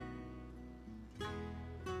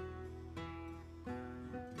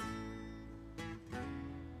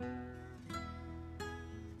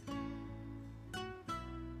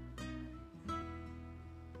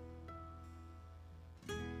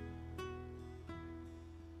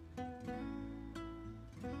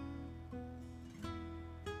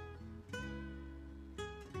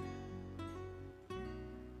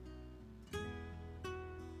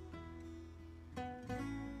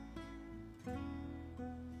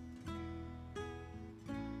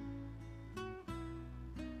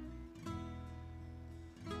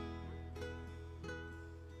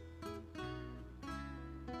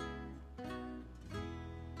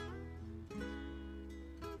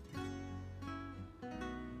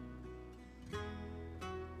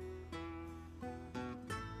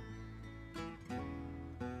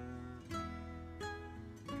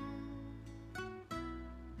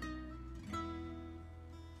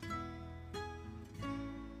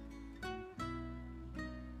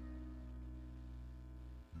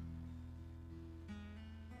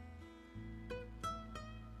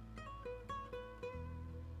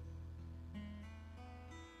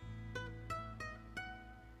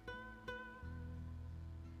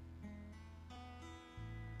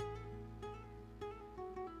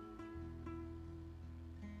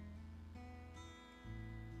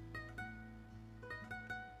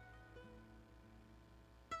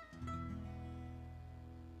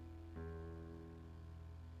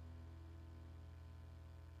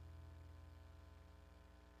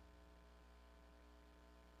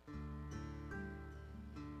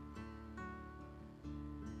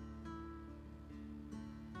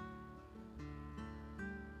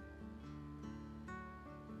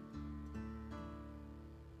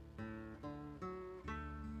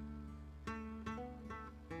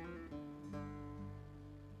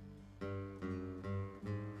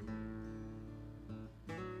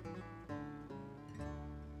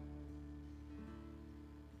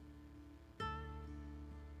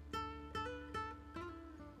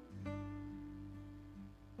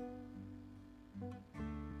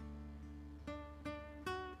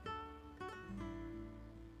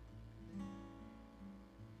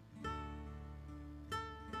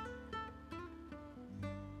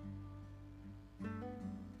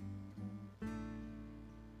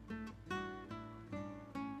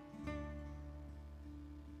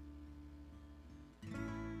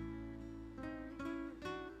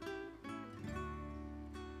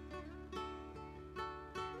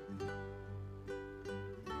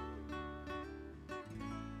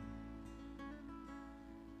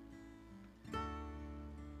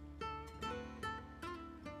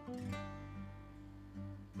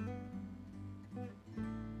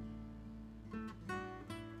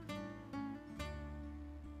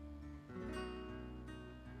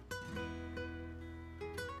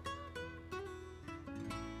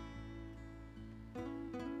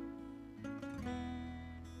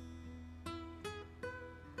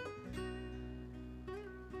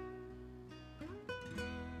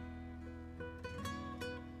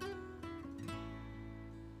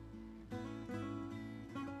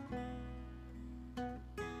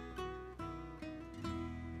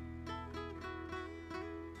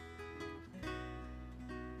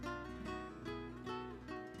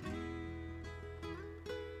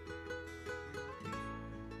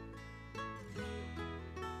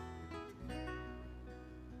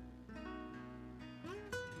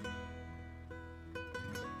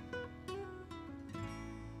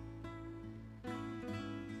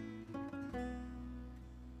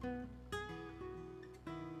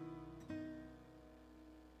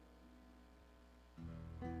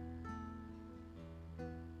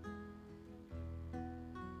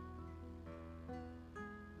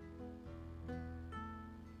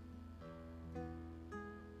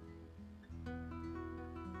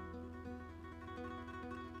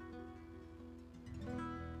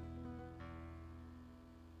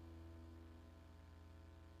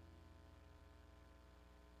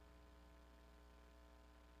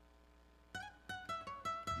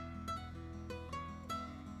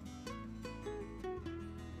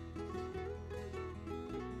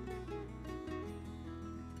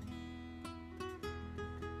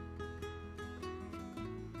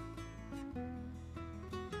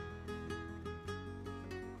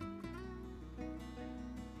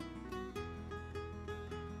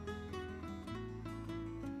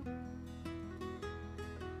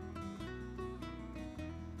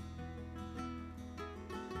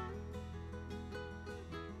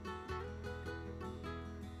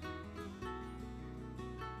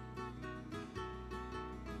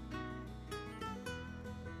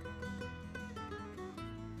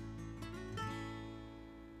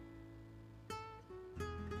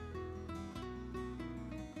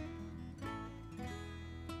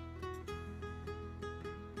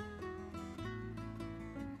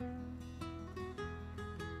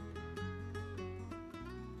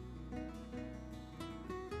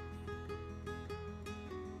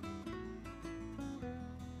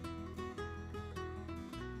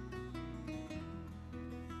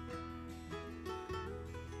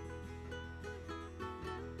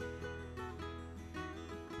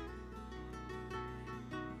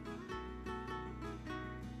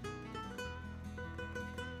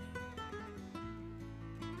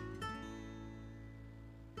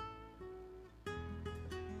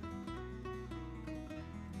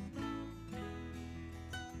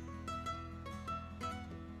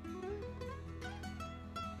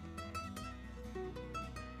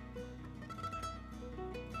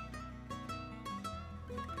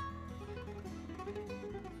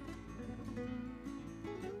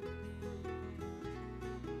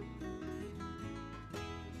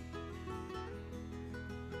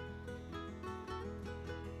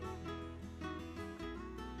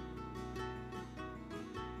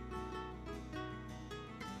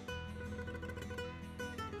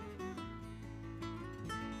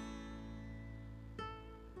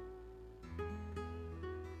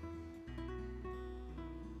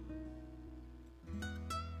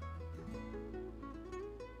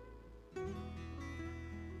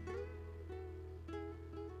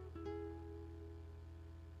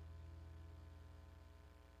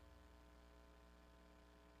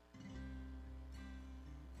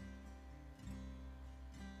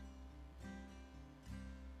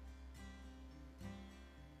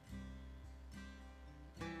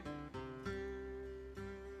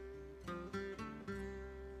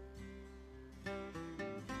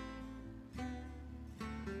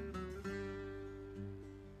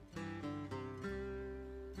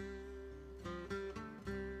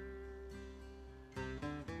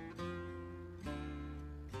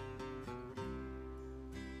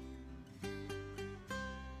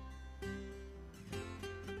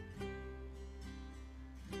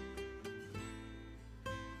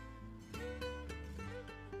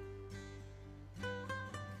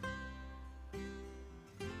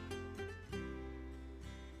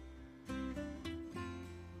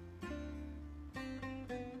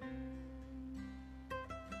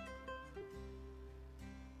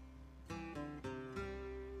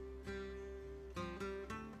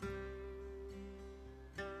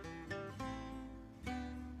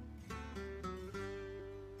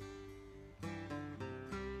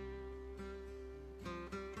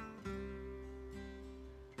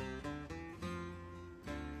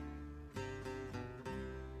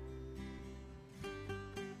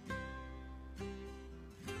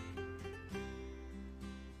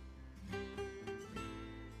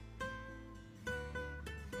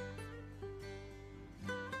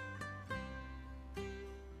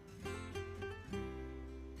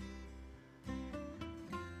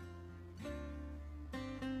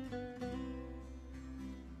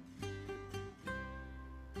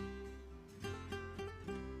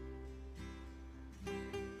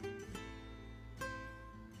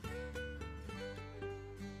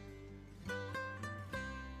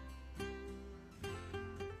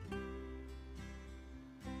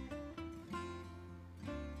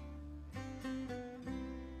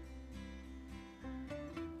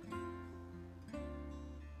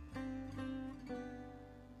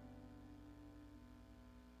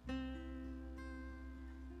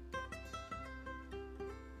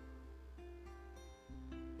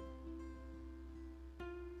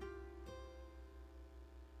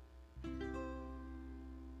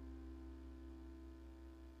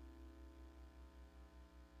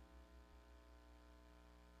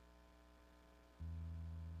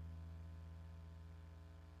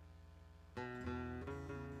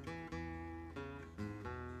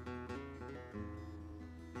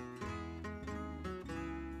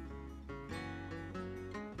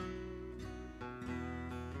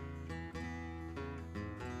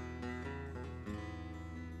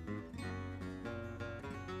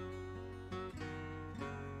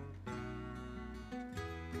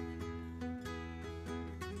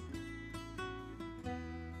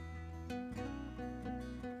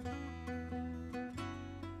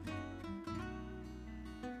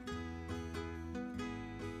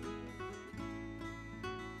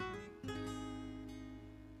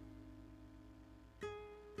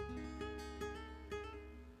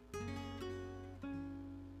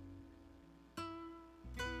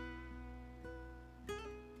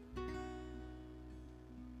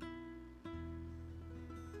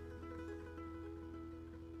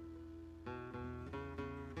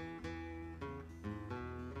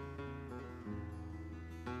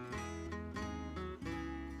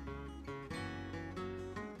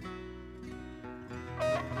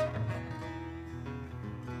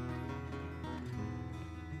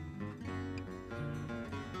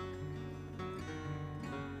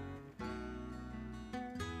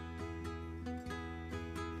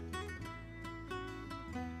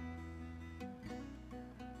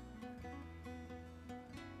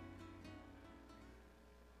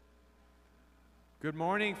Good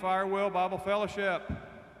morning, Firewheel Bible Fellowship.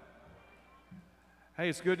 Hey,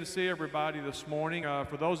 it's good to see everybody this morning.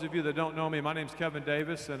 For those of you that don't know me, my name's Kevin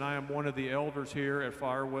Davis, and I am one of the elders here at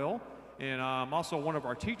Firewheel, and I'm also one of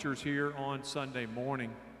our teachers here on Sunday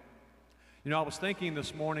morning. You know, I was thinking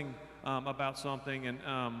this morning about something, and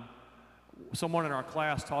someone in our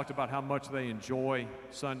class talked about how much they enjoy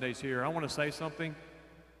Sundays here. I want to say something.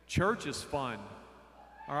 Church is fun,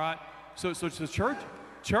 all right? So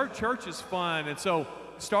church is fun, and so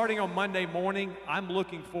starting on Monday morning, I'm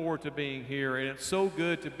looking forward to being here, and it's so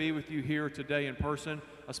good to be with you here today in person.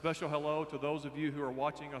 A special hello to those of you who are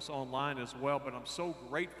watching us online as well, but I'm so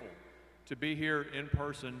grateful to be here in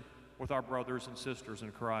person with our brothers and sisters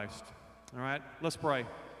in Christ. All right, let's pray.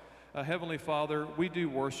 Heavenly Father, we do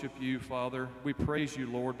worship you, Father. We praise you,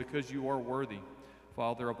 Lord, because you are worthy,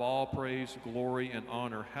 Father, of all praise, glory, and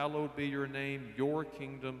honor. Hallowed be your name, your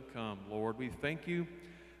kingdom come, Lord. We thank you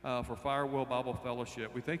for Firewheel Bible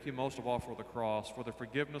Fellowship. We thank you most of all for the cross, for the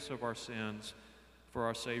forgiveness of our sins, for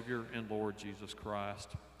our Savior and Lord Jesus Christ.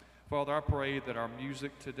 Father, I pray that our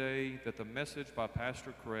music today, that the message by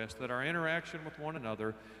Pastor Chris, that our interaction with one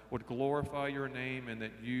another would glorify your name and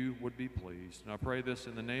that you would be pleased. And I pray this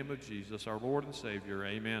in the name of Jesus, our Lord and Savior.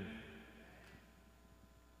 Amen.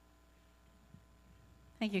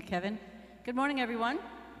 Thank you, Kevin. Good morning, everyone.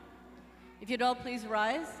 If you'd all please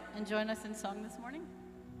rise and join us in song this morning.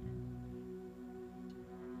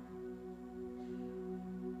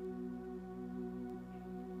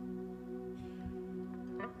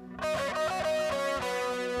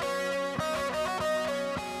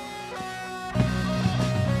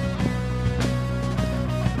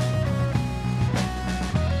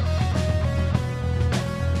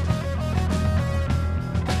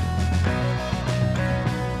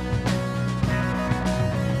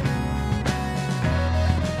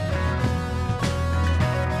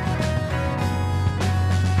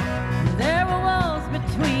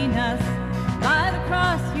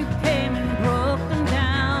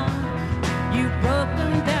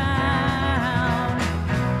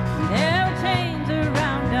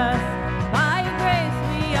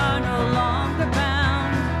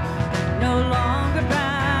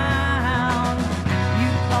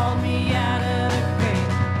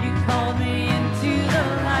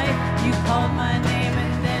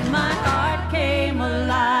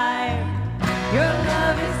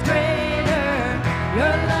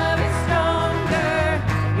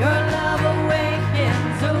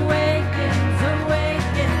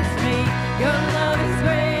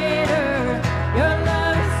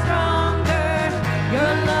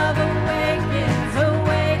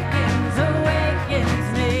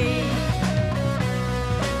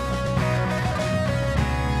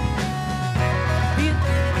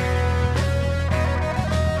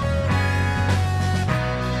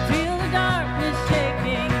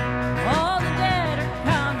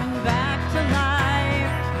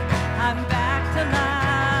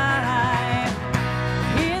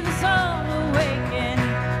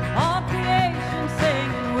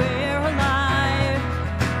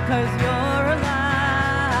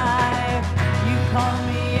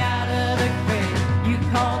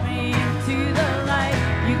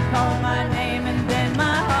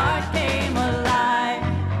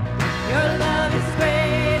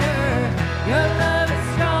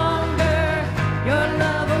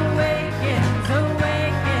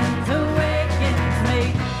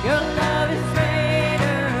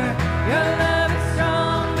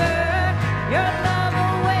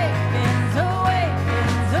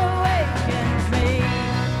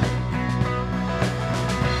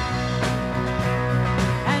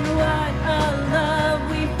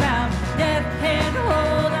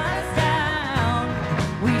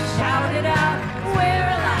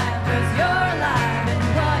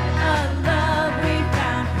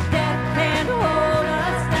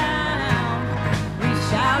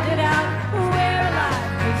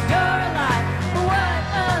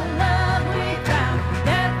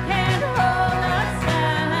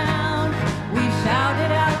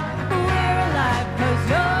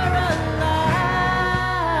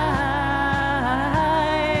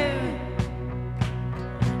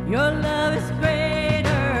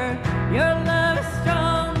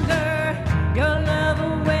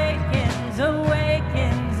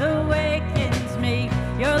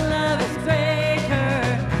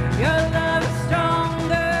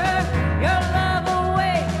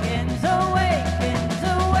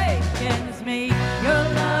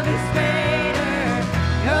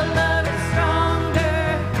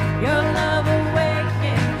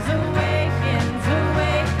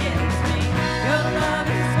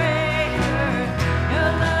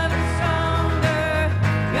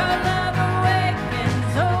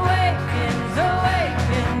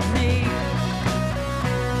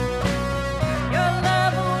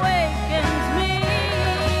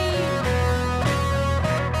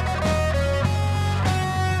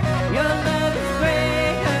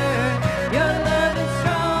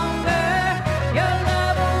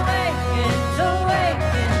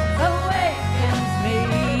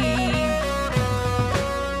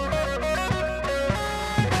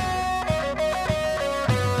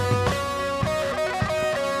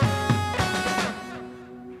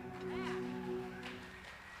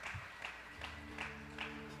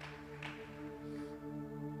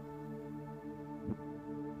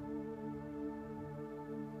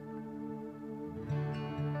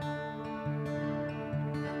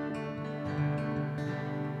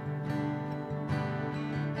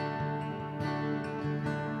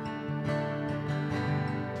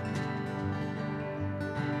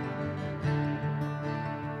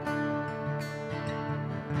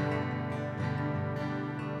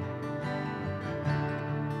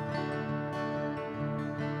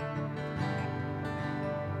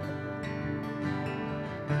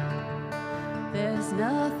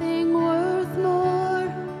 nothing worth more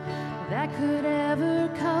that could ever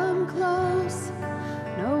come close.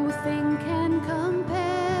 No thing can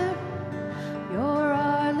compare. You're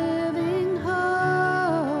our living hope.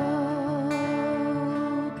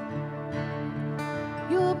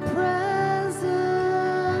 Your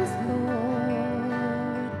presence,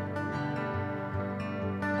 Lord.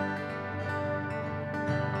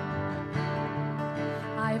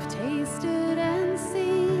 I've tasted and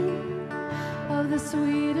seen of the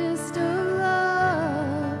sweetest of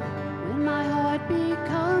love, when my heart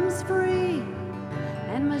becomes free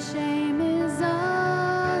and my shame is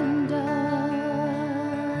undone.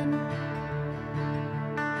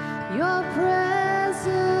 Your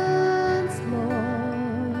presence,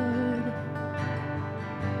 Lord.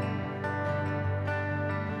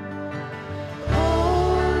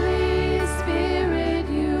 Holy Spirit,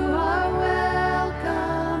 you are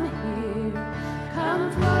welcome here. Come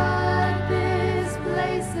flood this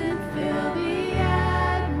place and fill the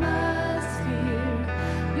atmosphere.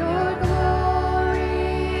 Your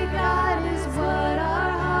glory, God, is what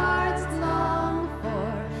our hearts long for,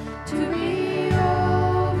 to be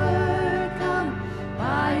overcome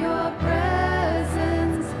by your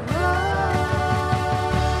presence, Lord.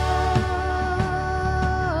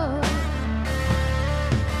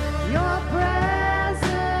 Your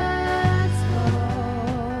presence,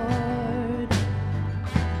 Lord.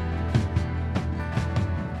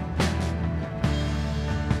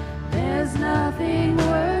 There's nothing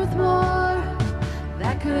worth more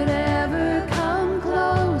that could ever come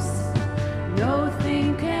close. No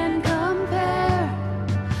thing can compare.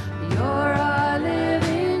 You're our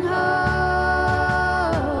living hope.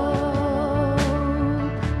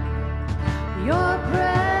 Your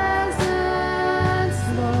presence,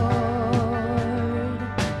 Lord.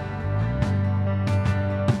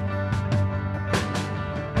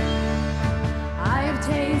 I've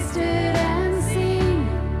tasted and seen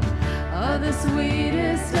of the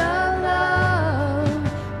sweetest of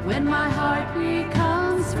love, when my heart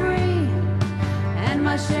becomes free and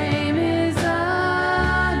my shame is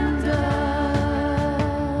undone.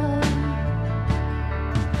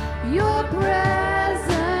 Your presence,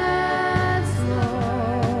 Lord.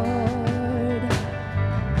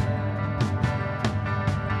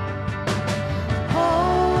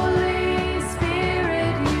 Holy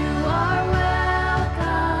Spirit, you are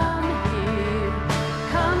welcome here.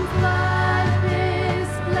 Come flood this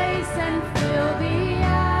place and fill the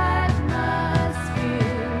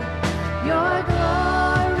atmosphere. Your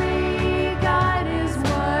glory, God, is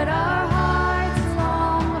what our hearts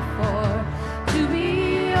long for, to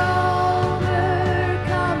be overcome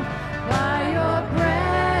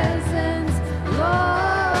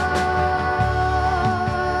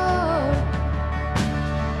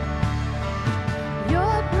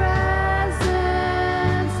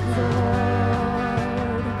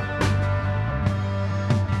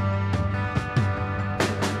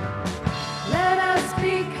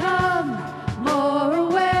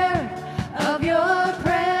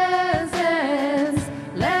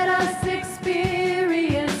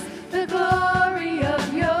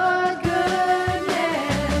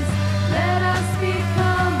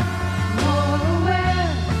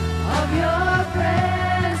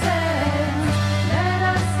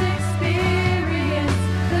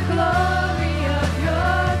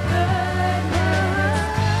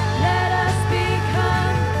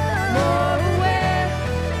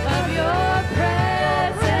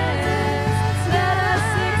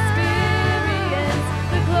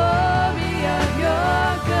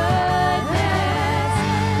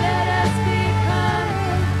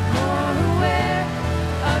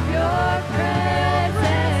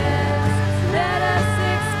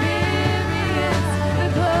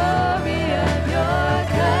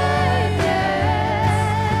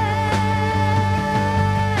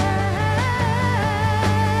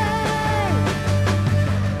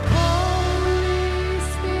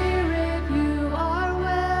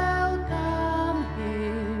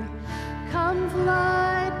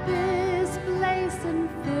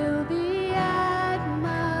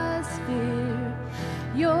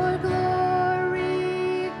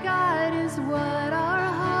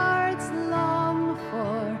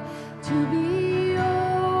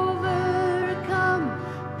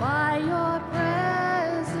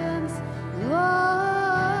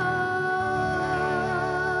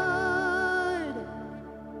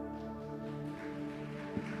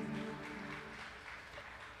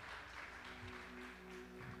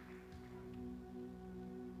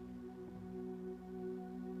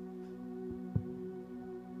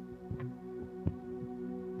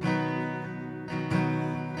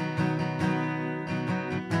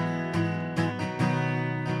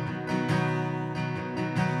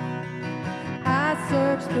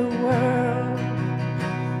searched the world,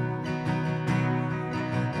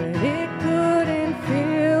 but it couldn't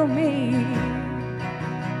fill me.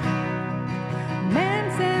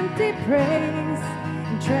 Man's empty praise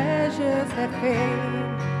and treasures that fade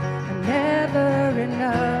are never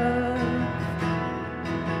enough.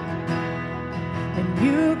 And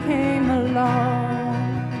you came along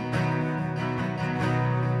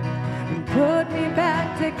and put me back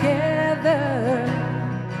together,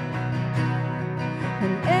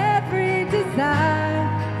 and every desire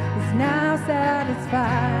is now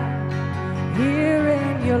satisfied here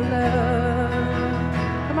in your love.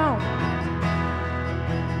 Come on.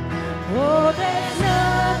 Oh, there's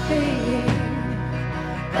nothing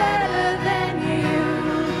better than you.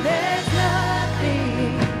 There's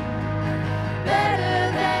nothing better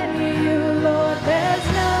than you, Lord. There's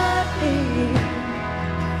nothing,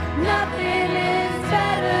 nothing is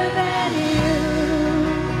better than you.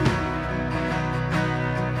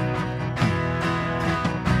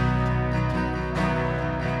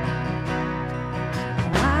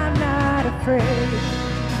 I'm not afraid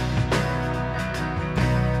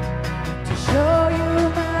to show you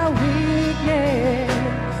my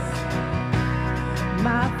weakness,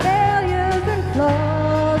 my failures and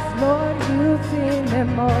flaws. Lord, you've seen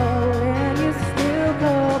them all, and you still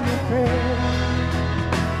call me friend.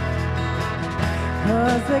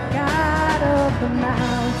 'Cause the God of the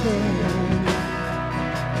mountain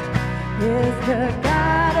is the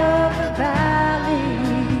God of the valley.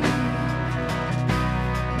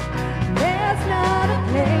 There's not a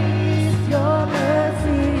place your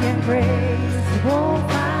mercy and grace won't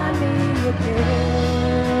find me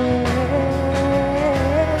again.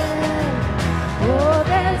 Oh,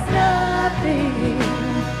 there's nothing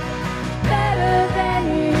better than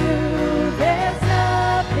you. There's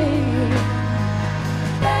nothing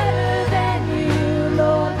better than you,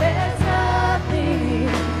 Lord. There's nothing,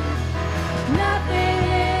 nothing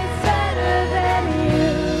is better than you.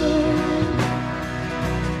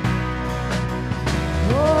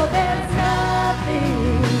 Oh, there's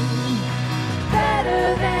nothing better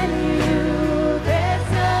than you. There's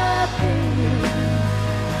nothing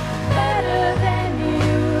better than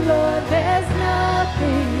you, Lord. There's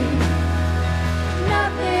nothing,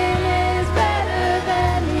 nothing is better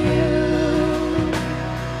than you.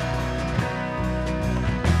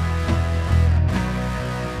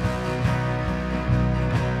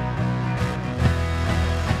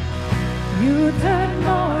 You turn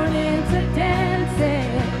mourning to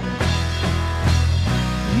dancing.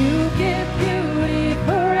 You give beauty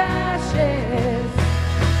for ashes.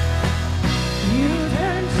 You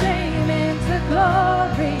turn shame into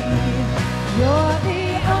glory. You're the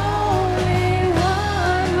only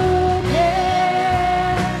one who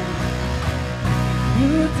can.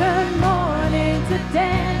 You turn mourning to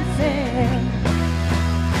dancing.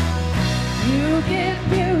 You give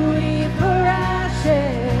beauty for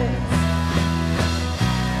ashes.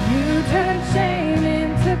 You turn shame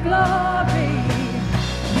into glory.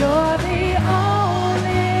 You're the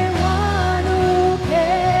only one who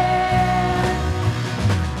can.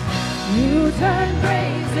 You turn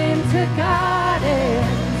graves into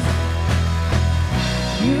gardens.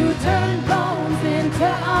 You turn bones into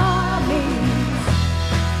armies.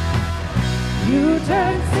 You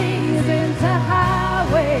turn seas into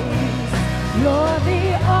highways. You're the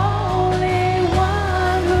only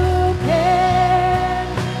one who can.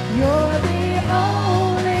 You're the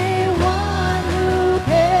only one who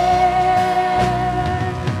can.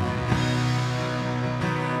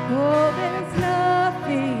 Oh, there's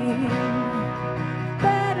nothing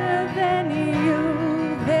better than you.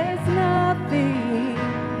 There's nothing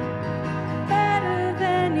better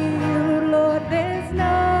than you, Lord. There's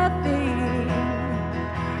nothing,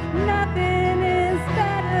 nothing is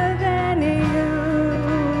better than you.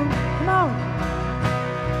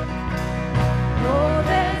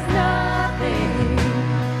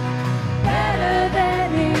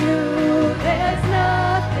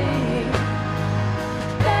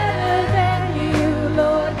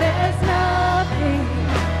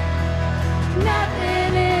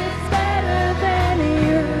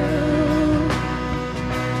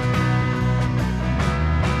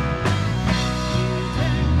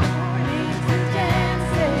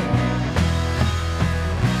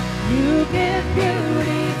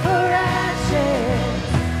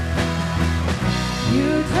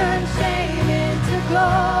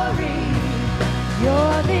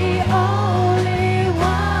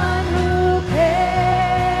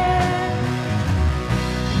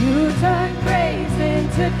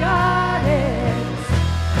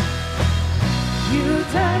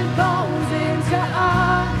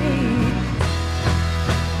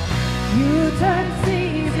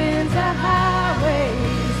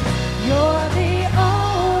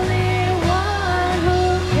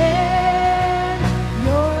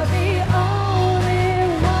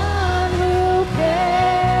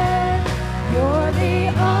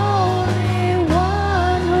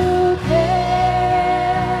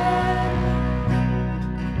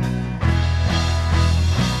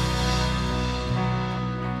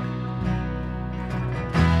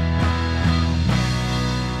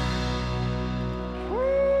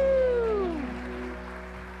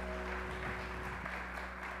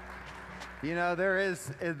 You know,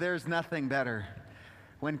 there's nothing better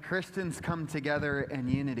when Christians come together in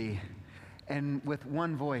unity and with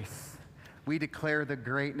one voice, we declare the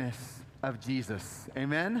greatness of Jesus.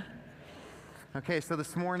 Amen? Okay, so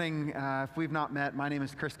this morning, if we've not met, my name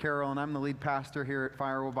is Chris Carroll, and I'm the lead pastor here at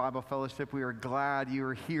Firewall Bible Fellowship. We are glad you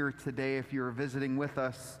are here today. If you are visiting with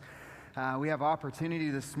us, we have opportunity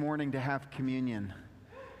this morning to have communion.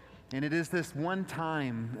 And it is this one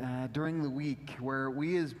time during the week where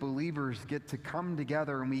we as believers get to come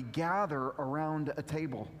together and we gather around a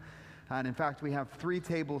table. And in fact, we have 3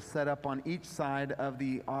 tables set up on each side of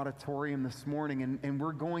the auditorium this morning. And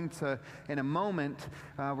we're going to, in a moment,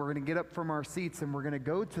 we're going to get up from our seats and we're going to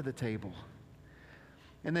go to the table.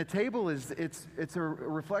 And the table it's a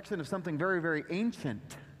reflection of something very, very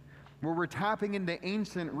ancient, where we're tapping into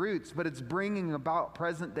ancient roots, but it's bringing about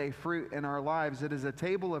present-day fruit in our lives. It is a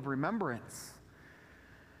table of remembrance,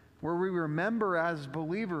 where we remember as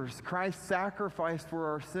believers Christ's sacrifice for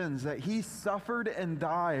our sins, that he suffered and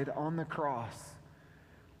died on the cross,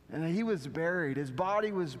 and that he was buried. His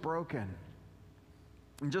body was broken.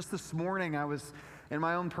 And just this morning, I was in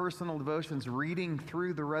my own personal devotions reading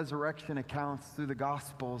through the resurrection accounts through the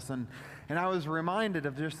Gospels, and I was reminded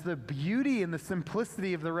of just the beauty and the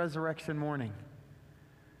simplicity of the resurrection morning.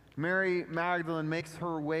 Mary Magdalene makes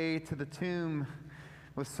her way to the tomb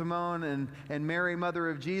with Simone and Mary, mother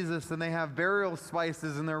of Jesus, and they have burial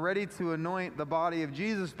spices, and they're ready to anoint the body of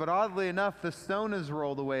Jesus, but oddly enough, the stone is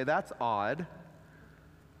rolled away. That's odd.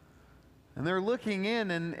 And they're looking in,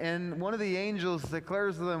 and one of the angels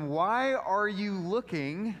declares to them, "Why are you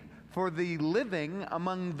looking for the living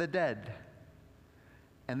among the dead?"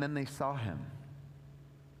 And then they saw him,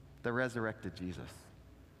 the resurrected Jesus.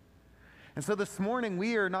 And so this morning,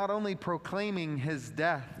 we are not only proclaiming his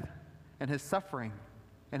death and his suffering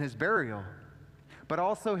and his burial, but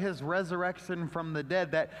also his resurrection from the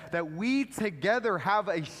dead, that we together have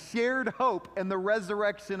a shared hope in the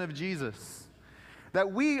resurrection of Jesus.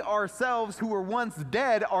 That we ourselves who were once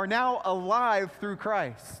dead are now alive through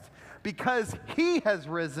Christ. Because he has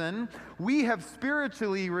risen, we have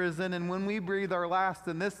spiritually risen, and when we breathe our last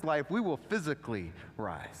in this life, we will physically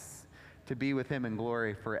rise to be with him in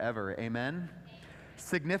glory forever. Amen?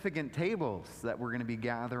 Significant tables that we're going to be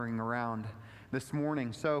gathering around this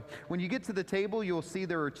morning. So when you get to the table, you'll see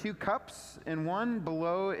there are 2 cups, and one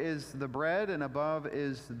below is the bread and above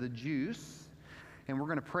is the juice. And we're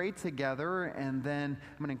going to pray together, and then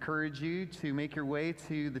I'm going to encourage you to make your way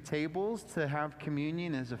to the tables to have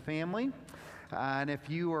communion as a family. And if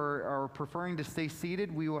you are preferring to stay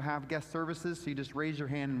seated, we will have guest services, so you just raise your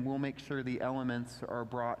hand and we'll make sure the elements are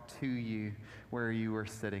brought to you where you are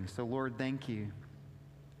sitting. So Lord, thank you.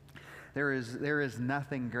 There is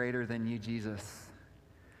nothing greater than you, Jesus.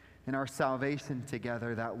 In our salvation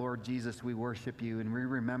together, that Lord Jesus, we worship you and we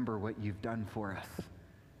remember what you've done for us.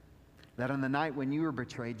 That on the night when you were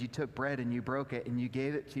betrayed, you took bread and you broke it and you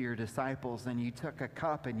gave it to your disciples, and you took a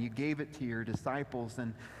cup and you gave it to your disciples,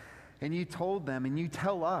 and you told them, and you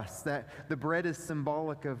tell us that the bread is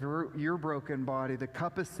symbolic of your broken body, the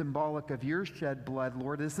cup is symbolic of your shed blood,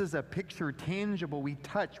 Lord. This is a picture tangible. We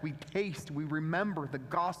touch, we taste, we remember the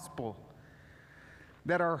gospel.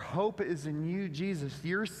 That our hope is in you, Jesus,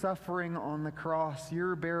 your suffering on the cross,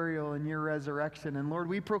 your burial and your resurrection. And Lord,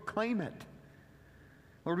 we proclaim it.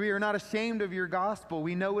 Lord, we are not ashamed of your gospel.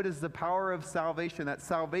 We know it is the power of salvation. That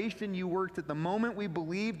salvation you worked at the moment we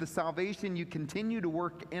believe, the salvation you continue to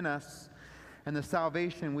work in us, and the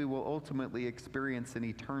salvation we will ultimately experience in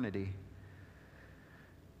eternity.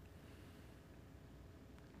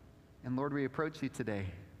 And Lord, we approach you today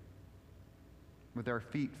with our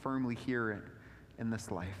feet firmly here in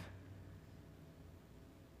this life.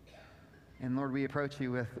 And Lord, we approach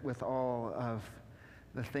you with all of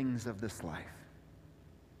the things of this life.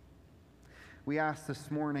 We ask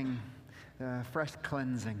this morning fresh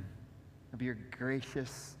cleansing of your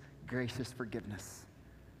gracious, gracious forgiveness.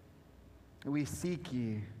 We seek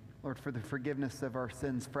you, Lord, for the forgiveness of our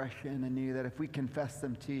sins fresh and anew, that if we confess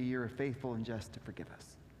them to you, you're faithful and just to forgive us.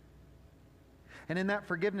 And in that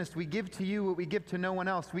forgiveness, we give to you what we give to no one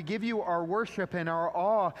else. We give you our worship and our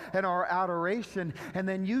awe and our adoration, and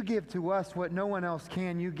then you give to us what no one else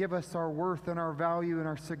can. You give us our worth and our value and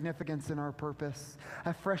our significance and our purpose,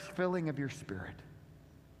 a fresh filling of your Spirit.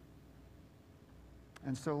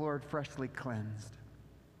 And so, Lord, freshly cleansed,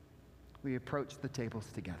 we approach the tables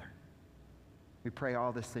together. We pray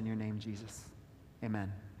all this in your name, Jesus.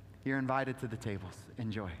 Amen. You're invited to the tables.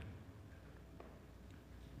 Enjoy.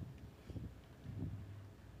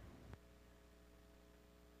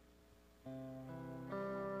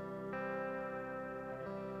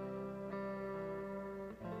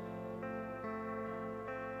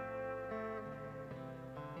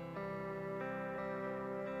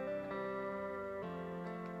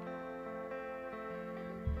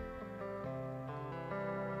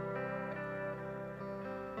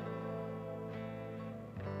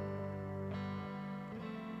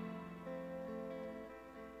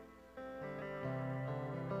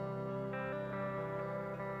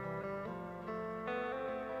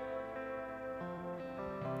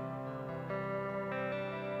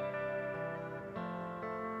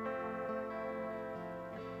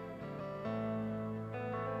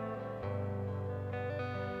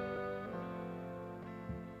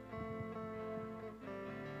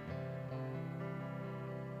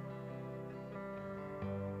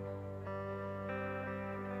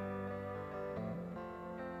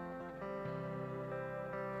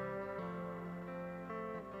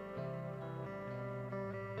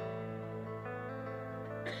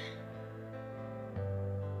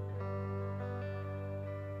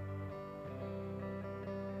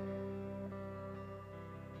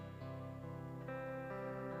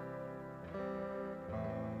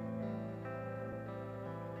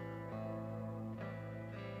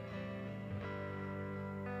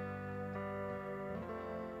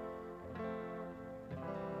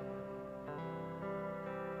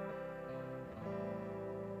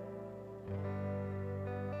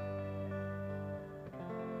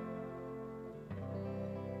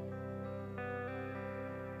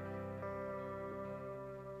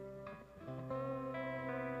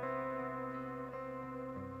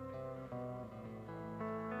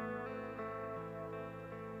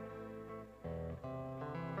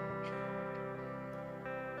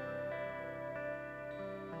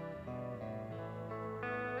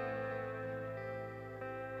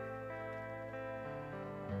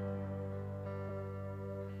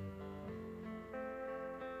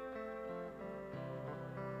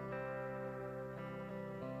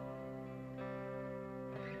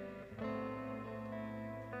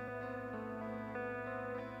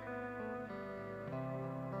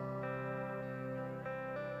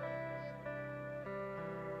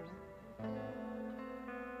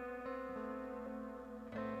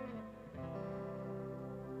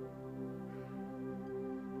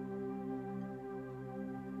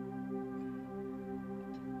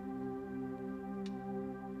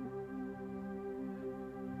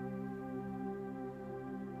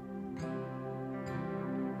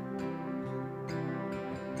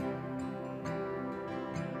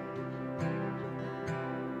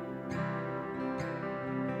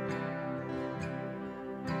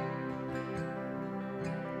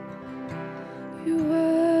 You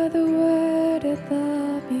were the Word at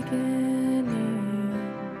the beginning,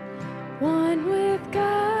 one with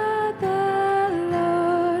God the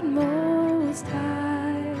Lord Most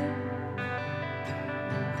High.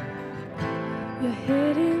 Your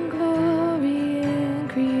hidden glory in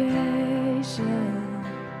creation,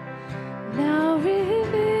 now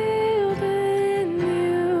revealed in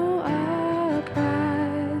you are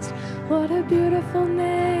Christ. What a beautiful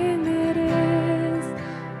name it is.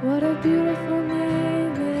 What a beautiful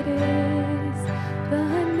name it is.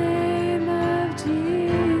 The name of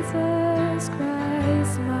Jesus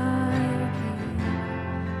Christ, my King.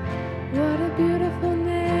 What a beautiful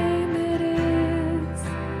name it is.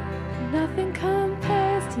 Nothing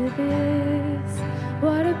compares to this.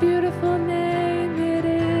 What a beautiful name it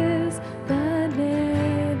is. The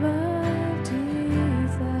name of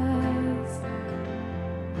Jesus.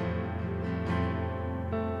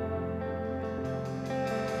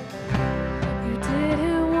 You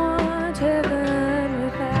didn't want heaven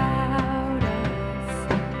without us.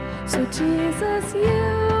 So Jesus,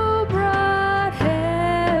 you brought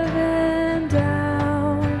heaven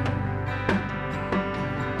down.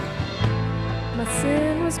 My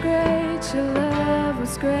sin was great, your love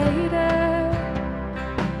was greater.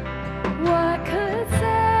 What could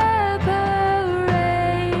separate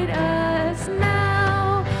us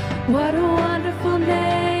now? What a wonderful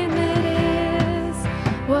name it is.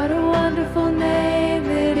 What a wonderful name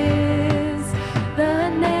it is. The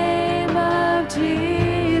name of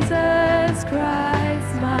Jesus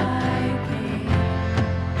Christ, my King.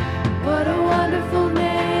 What a wonderful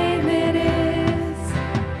name it is.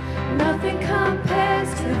 Nothing compares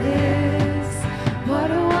to this. What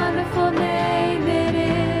a wonderful name it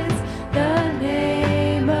is. The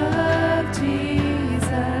name of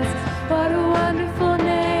Jesus. What a wonderful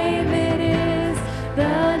name it is.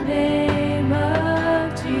 The name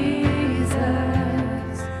of Jesus.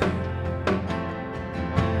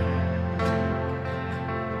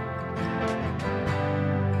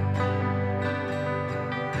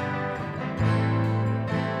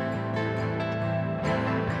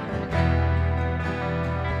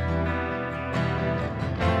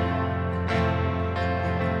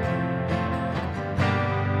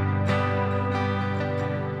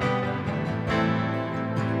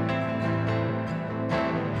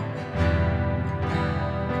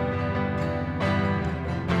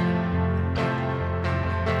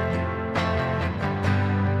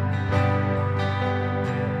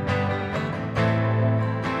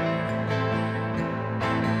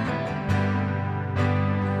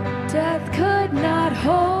 Death could not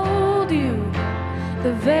hold you.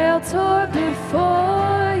 The veil tore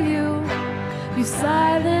before you. You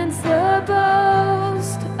silenced the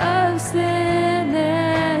boast of sin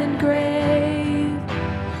and grave.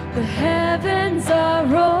 The heavens are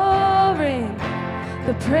roaring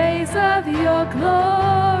the praise of your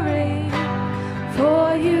glory.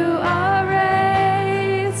 For you are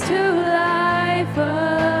raised to life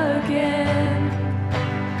again.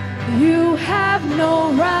 You have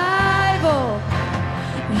no rival,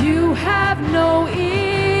 you have no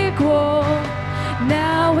equal.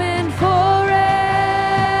 Now and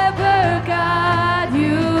forever, God,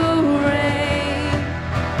 you reign.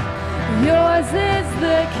 Yours is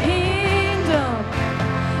the kingdom,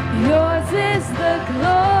 yours is the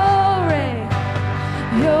glory,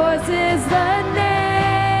 yours is the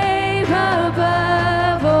name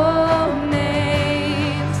above all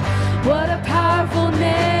names. What a powerful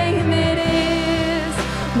name it is.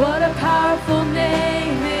 What a powerful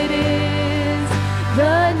name it is.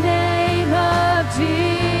 The name of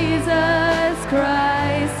Jesus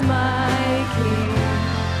Christ, my King.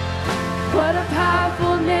 What a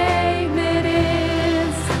powerful name it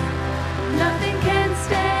is. Nothing can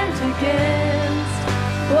stand against.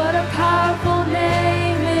 What a powerful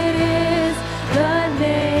name it is. The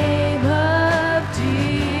name of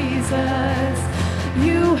Jesus.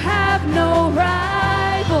 You have no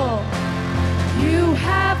rival. You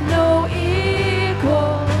have no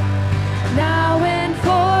equal. Now and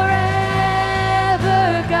forever,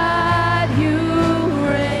 God, you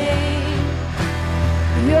reign.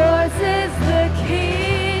 Yours is the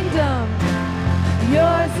kingdom.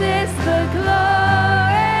 Yours is the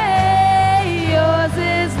glory. Yours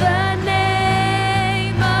is the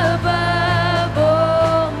name above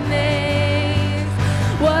all names.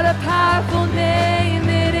 What a powerful name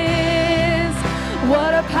it is.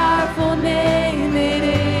 What a powerful name it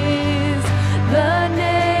is. The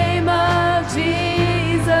name of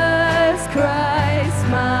Jesus Christ,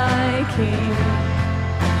 my King.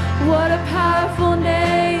 What a powerful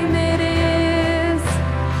name it is.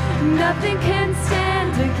 Nothing can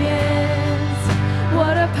stand against.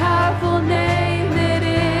 What a powerful name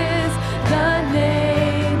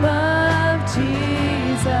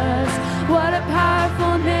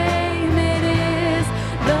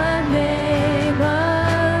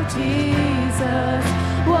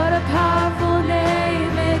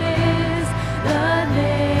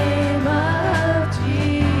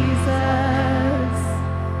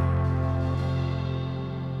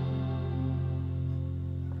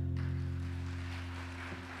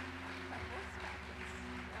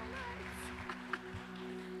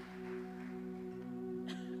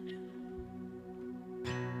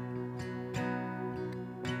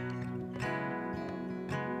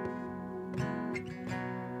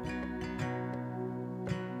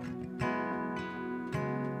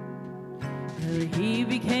till he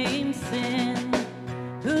became sin,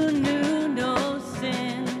 who knew no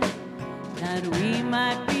sin, that we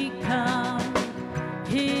might become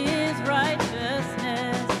his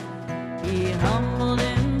righteousness. He humbled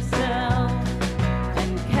himself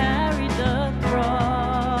and carried the cross.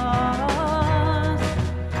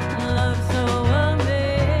 Love so amazing,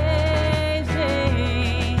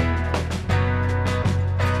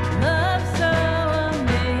 love so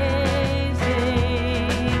amazing.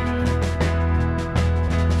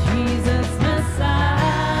 Jesus Messiah,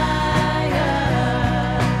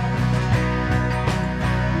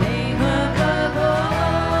 name above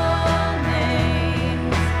all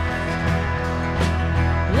names,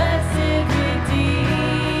 blessed Redeemer,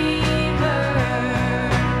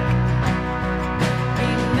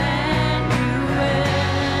 Emmanuel,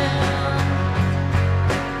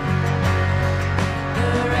 the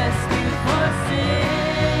rescue for sinners,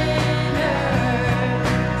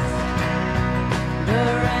 the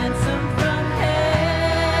ransom from heaven,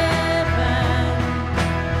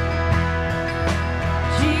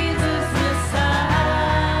 Jesus Messiah,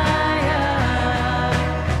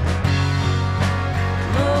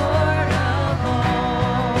 Lord of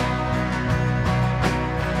all.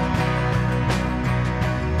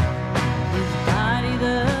 His body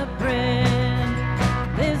the bread,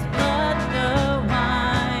 His blood the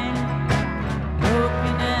wine,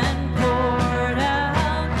 broken and poured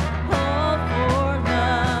out, all for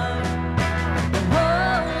love. The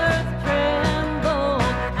whole earth trembled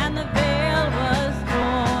and the veil was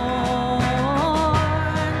torn.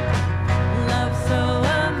 Love so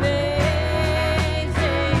amazing,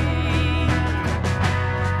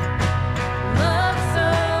 love so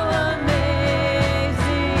amazing,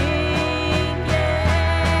 yeah.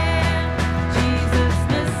 Jesus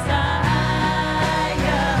Messiah,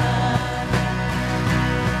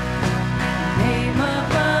 name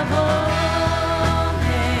above all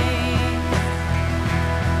names,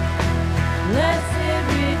 blessed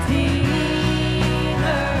Redeemer,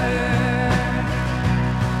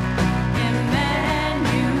 Emmanuel,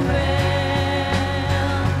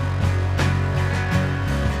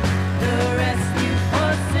 the rescue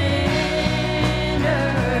for sinners,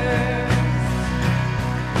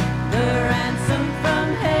 the ransom from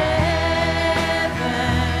heaven,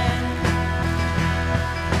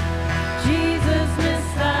 Jesus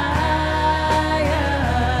Messiah,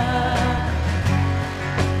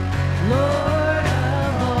 Lord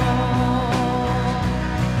of all.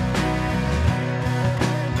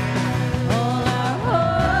 All our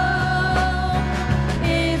hope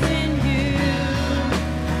is in you.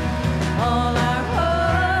 All our hope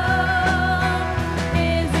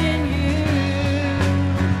is in you.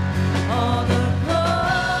 All the glory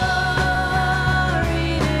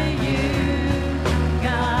to you,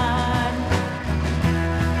 God,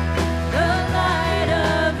 the light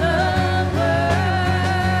of the world.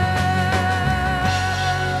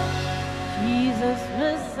 Jesus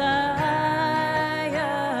Messiah,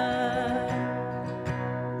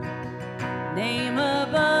 name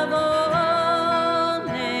above all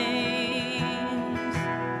names,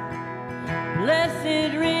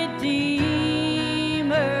 blessed Redeemer,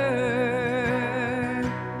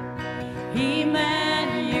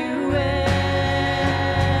 Emmanuel,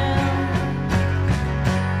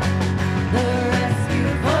 the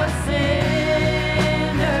rescue for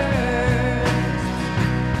sinners,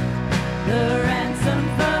 the ransom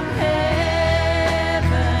from heaven,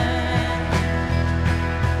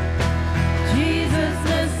 Jesus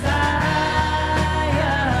Messiah,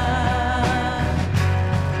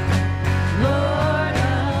 Lord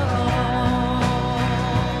of all.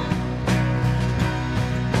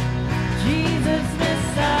 Jesus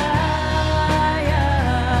Messiah,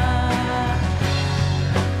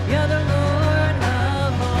 you're the Lord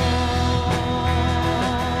of all.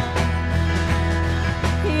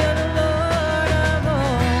 You're the Lord of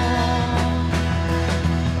all.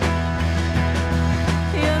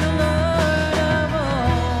 You're the Lord of all.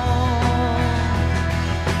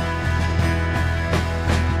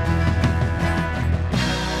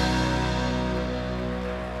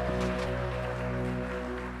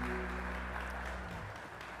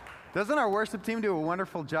 Doesn't our worship team do a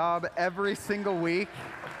wonderful job every single week?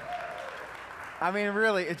 I mean,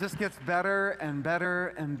 really, it just gets better and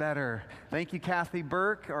better and better. Thank you, Kathy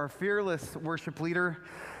Burke, our fearless worship leader.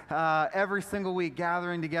 Every single week,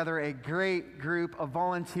 gathering together a great group of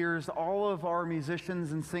volunteers. All of our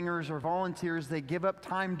musicians and singers are volunteers. They give up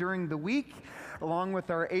time during the week, along with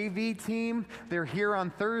our AV team. They're here on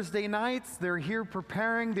Thursday nights. They're here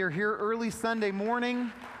preparing. They're here early Sunday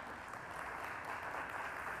morning.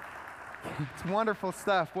 It's wonderful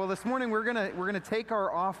stuff. Well, this morning we're gonna take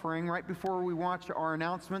our offering right before we watch our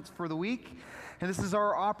announcements for the week. And this is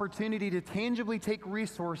our opportunity to tangibly take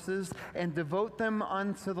resources and devote them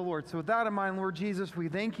unto the Lord. So with that in mind, Lord Jesus, we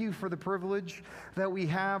thank you for the privilege that we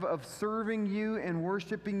have of serving you and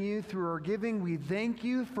worshiping you through our giving. We thank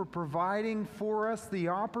you for providing for us the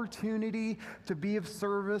opportunity to be of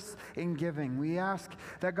service in giving. We ask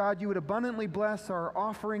that, God, you would abundantly bless our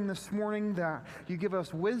offering this morning, that you give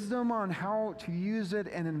us wisdom on how to use it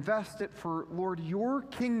and invest it for, Lord, your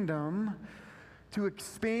kingdom to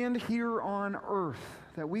expand here on earth,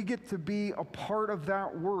 that we get to be a part of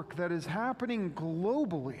that work that is happening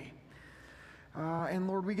globally. And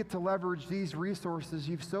Lord, we get to leverage these resources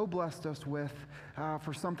you've so blessed us with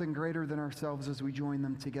for something greater than ourselves as we join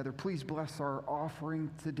them together. Please bless our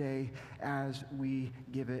offering today as we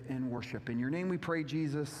give it in worship. In your name we pray,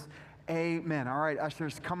 Jesus. Amen. All right,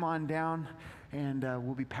 ushers, come on down, and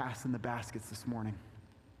we'll be passing the baskets this morning.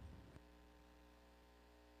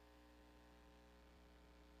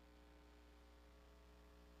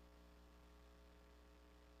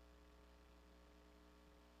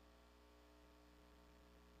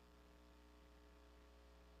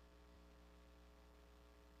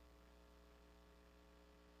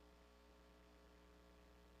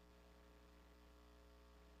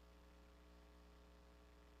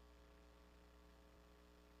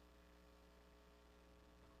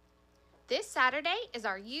 This Saturday is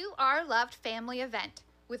our You Are Loved family event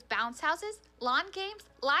with bounce houses, lawn games,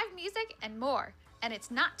 live music, and more. And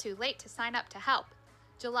it's not too late to sign up to help.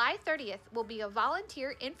 July 30th will be a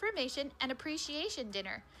volunteer information and appreciation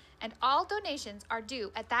dinner, and all donations are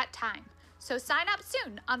due at that time. So sign up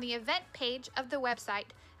soon on the event page of the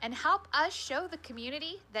website and help us show the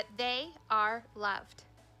community that they are loved.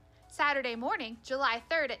 Saturday morning, July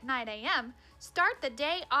 3rd at 9 a.m., start the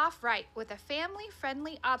day off right with a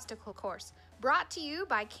family-friendly obstacle course brought to you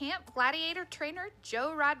by Camp Gladiator trainer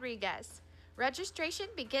Joe Rodriguez. Registration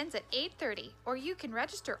begins at 8:30, or you can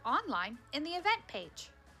register online in the event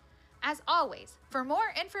page. As always, for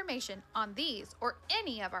more information on these or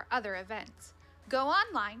any of our other events, go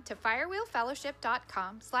online to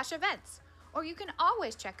firewheelfellowship.com/events, or you can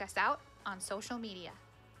always check us out on social media.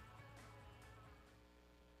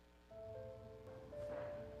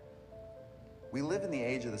 We live in the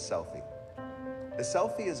age of the selfie. The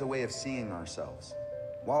selfie is a way of seeing ourselves,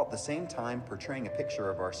 while at the same time portraying a picture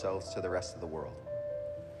of ourselves to the rest of the world.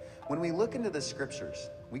 When we look into the scriptures,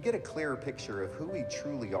 we get a clearer picture of who we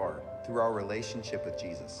truly are through our relationship with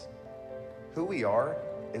Jesus. Who we are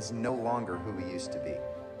is no longer who we used to be.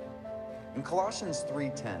 In Colossians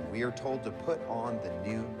 3:10, we are told to put on the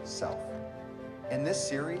new self. In this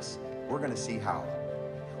series, we're going to see how.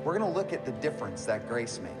 We're going to look at the difference that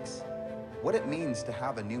grace makes, what it means to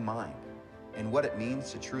have a new mind, and what it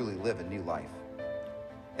means to truly live a new life.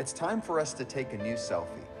 It's time for us to take a new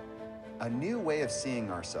selfie, a new way of seeing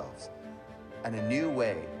ourselves, and a new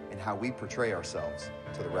way in how we portray ourselves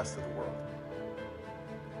to the rest of the world.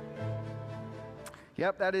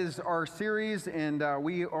 Yep, that is our series, and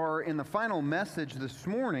we are in the final message this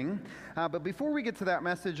morning. But before we get to that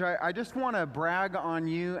message, I just want to brag on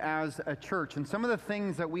you as a church and some of the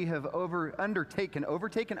things that we have undertaken over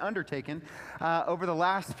the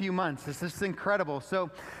last few months. This is incredible. So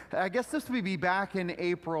I guess this would be back in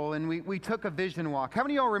April, and we took a vision walk. How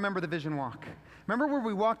many of y'all remember the vision walk? Remember where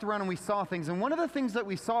we walked around and we saw things? And one of the things that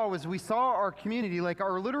we saw was we saw our community, like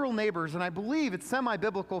our literal neighbors, and I believe it's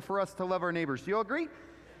semi-biblical for us to love our neighbors. Do you all agree?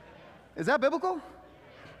 Is that biblical?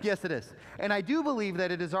 Yes, it is. And I do believe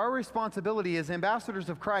that it is our responsibility as ambassadors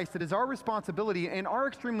of Christ, it is our responsibility and our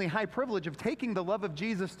extremely high privilege of taking the love of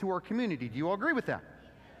Jesus to our community. Do you all agree with that?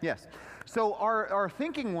 Yes. So our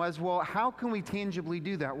thinking was, well, how can we tangibly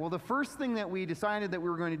do that? Well, the first thing that we decided that we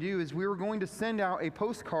were going to do is we were going to send out a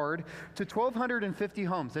postcard to 1,250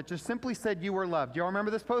 homes that just simply said, "You are loved." Do y'all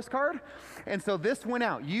remember this postcard? And so this went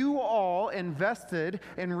out. You all invested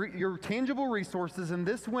in your tangible resources, and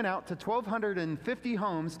this went out to 1,250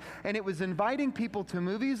 homes, and it was inviting people to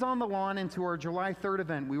Movies on the Lawn and to our July 3rd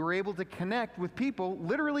event. We were able to connect with people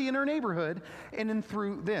literally in our neighborhood and then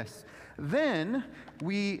through this. Then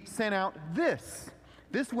we sent out this.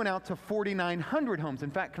 This went out to 4,900 homes.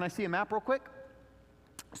 In fact, can I see a map real quick?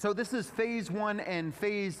 So this is phase 1 and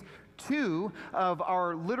phase 2 of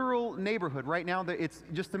our literal neighborhood. Right now, it's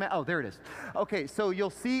just a map. Oh, there it is. Okay, so you'll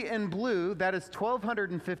see in blue, that is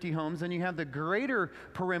 1,250 homes, and you have the greater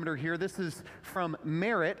perimeter here. This is from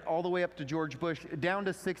Merritt all the way up to George Bush, down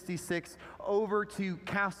to 66, over to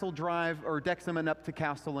Castle Drive, or Dexham and up to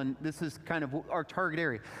Castle, and this is kind of our target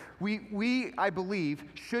area. we, I believe,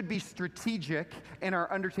 should be strategic in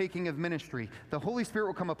our undertaking of ministry. The Holy Spirit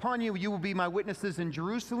will come upon you. You will be my witnesses in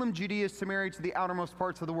Jerusalem, Judea, Samaria, to the outermost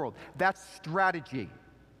parts of the world. That's strategy.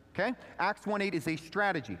 Okay? Acts 1:8 is a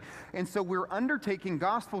strategy. And so we're undertaking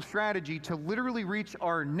gospel strategy to literally reach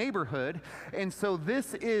our neighborhood. And so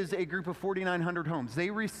this is a group of 4,900 homes.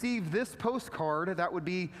 They received this postcard, that would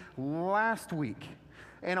be last week.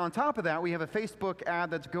 And on top of that, we have a Facebook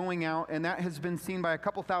ad that's going out, and that has been seen by a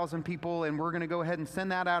couple thousand people, and we're going to go ahead and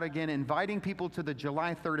send that out again, inviting people to the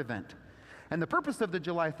July 3rd event. And the purpose of the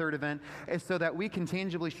July 3rd event is so that we can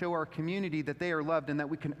tangibly show our community that they are loved and that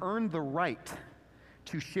we can earn the right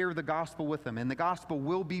to share the gospel with them. And the gospel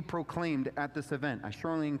will be proclaimed at this event. I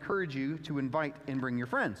strongly encourage you to invite and bring your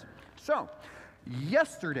friends. So,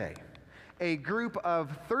 yesterday, a group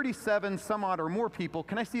of 37 some odd or more people,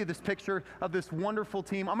 can I see this picture of this wonderful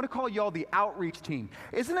team? I'm going to call y'all the outreach team.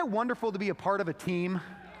 Isn't it wonderful to be a part of a team?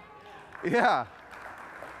 Yeah.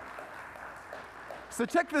 So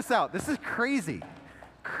check this out. This is crazy.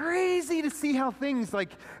 Crazy to see how things like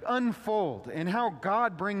unfold and how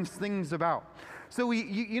God brings things about. So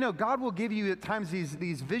you know, God will give you at times these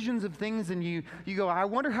visions of things, and you go, I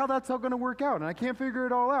wonder how that's all going to work out, and I can't figure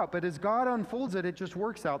it all out. But as God unfolds it, it just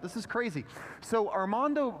works out. This is crazy. So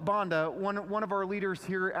Armando Banda, one of our leaders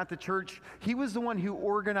here at the church, he was the one who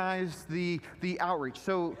organized the outreach.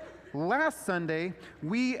 So last Sunday,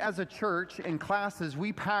 we as a church in classes,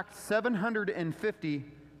 we packed 750.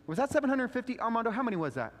 Was that 750? Armando, how many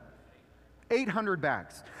was that? 800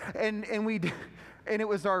 bags. And it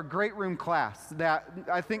was our great room class that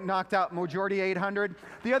I think knocked out majority 800.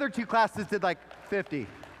 The other two classes did like 50.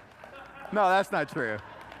 No, that's not true.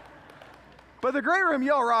 But the great room,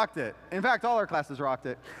 y'all rocked it. In fact, all our classes rocked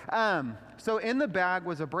it. So in the bag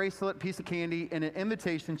was a bracelet, piece of candy, and an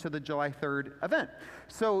invitation to the July 3rd event.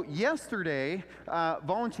 So yesterday,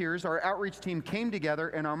 volunteers, our outreach team came together,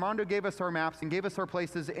 and Armando gave us our maps and gave us our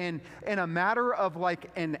places. And in a matter of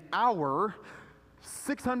like an hour,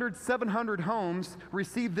 600, 700 homes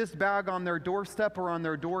received this bag on their doorstep or on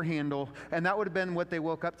their door handle, and that would have been what they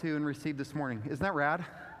woke up to and received this morning. Isn't that rad?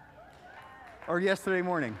 Or yesterday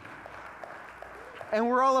morning. And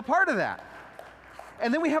we're all a part of that.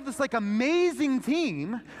 And then we have this like amazing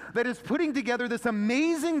team that is putting together this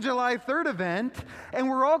amazing July 3rd event, and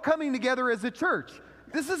we're all coming together as a church.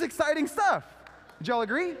 This is exciting stuff. Did y'all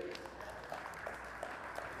agree?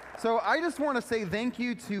 So I just want to say thank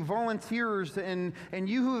you to volunteers and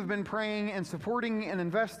you who have been praying and supporting and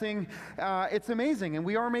investing. It's amazing. And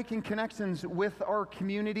we are making connections with our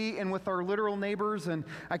community and with our literal neighbors. And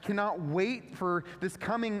I cannot wait for this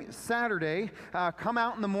coming Saturday. Come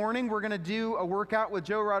out in the morning. We're going to do a workout with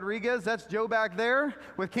Joe Rodriguez. That's Joe back there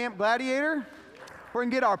with Camp Gladiator. We're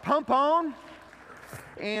going to get our pump on.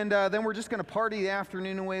 And then we're just going to party the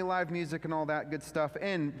afternoon away, live music and all that good stuff.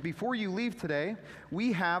 And before you leave today,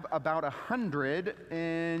 we have about 100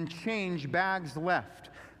 and change bags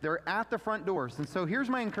left. They're at the front doors. And so here's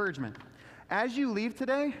my encouragement. As you leave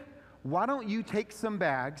today, why don't you take some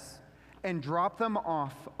bags and drop them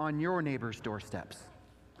off on your neighbor's doorsteps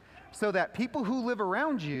so that people who live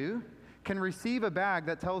around you can receive a bag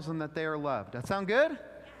that tells them that they are loved. That sound good?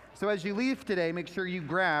 So as you leave today, make sure you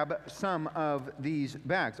grab some of these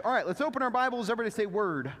bags. All right, let's open our Bibles. Everybody say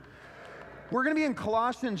word. We're going to be in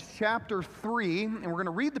Colossians chapter 3, and we're going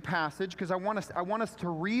to read the passage because I want us to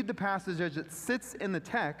read the passage as it sits in the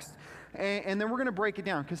text, and then we're going to break it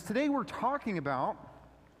down because today we're talking about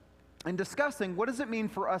and discussing what does it mean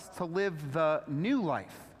for us to live the new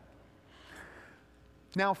life.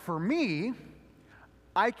 Now, for me,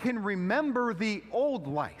 I can remember the old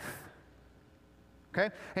life. Okay?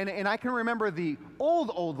 And I can remember the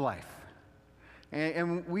old life.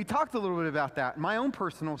 And we talked a little bit about that. My own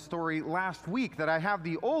personal story last week, that I have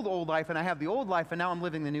the old life, and I have the old life, and now I'm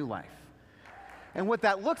living the new life. And what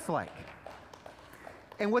that looks like.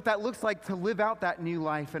 And what that looks like to live out that new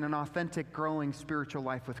life in an authentic, growing spiritual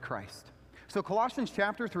life with Christ. So Colossians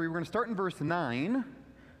chapter 3, we're going to start in verse 9.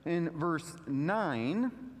 In verse 9,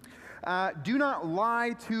 do not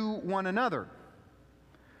lie to one another,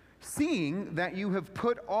 seeing that you have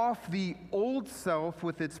put off the old self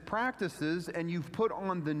with its practices, and you've put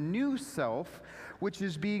on the new self, which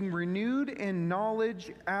is being renewed in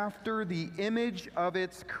knowledge after the image of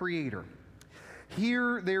its creator.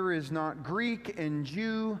 Here there is not Greek and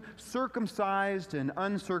Jew, circumcised and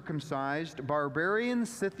uncircumcised, barbarian,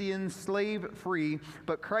 Scythian, slave free,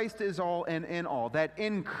 but Christ is all and in all. That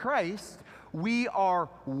in Christ we are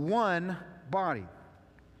one body.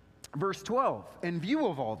 Verse 12, in view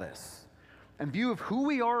of all this, In view of who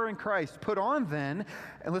we are in Christ, put on then,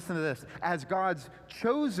 and listen to this, as God's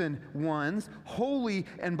chosen ones, holy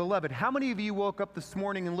and beloved. How many of you woke up this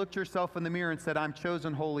morning and looked yourself in the mirror and said, I'm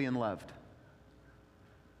chosen, holy, and loved?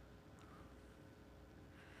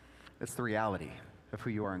 It's the reality of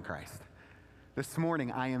who you are in Christ. This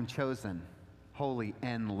morning, I am chosen, holy,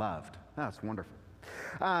 and loved. That's wonderful.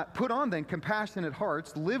 Put on then compassionate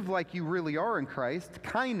hearts, live like you really are in Christ,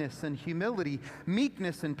 kindness and humility,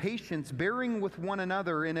 meekness and patience, bearing with one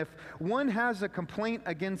another. And if one has a complaint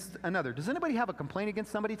against another, does anybody have a complaint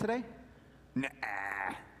against somebody today? Nah,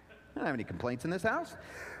 I don't have any complaints in this house.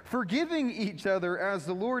 Forgiving each other as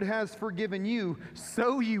the Lord has forgiven you,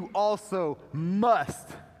 so you also must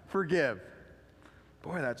forgive.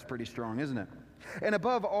 Boy, that's pretty strong, isn't it? And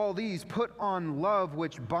above all these, put on love,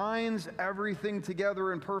 which binds everything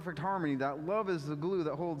together in perfect harmony. That love is the glue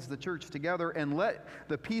that holds the church together. And let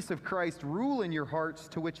the peace of Christ rule in your hearts,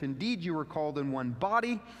 to which indeed you were called in one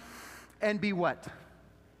body. And be what?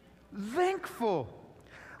 Thankful.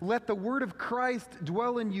 Let the word of Christ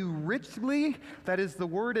dwell in you richly. That is, the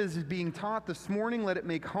word is being taught this morning. Let it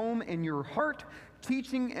make home in your heart,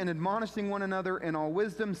 teaching and admonishing one another in all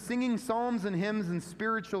wisdom, singing psalms and hymns and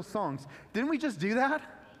spiritual songs. Didn't we just do that?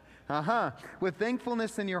 With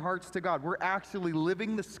thankfulness in your hearts to God. We're actually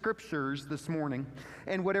living the scriptures this morning.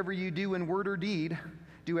 And whatever you do in word or deed,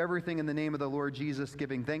 do everything in the name of the Lord Jesus,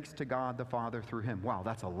 giving thanks to God the Father through him. Wow,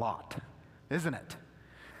 that's a lot, isn't it?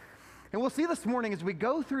 And we'll see this morning as we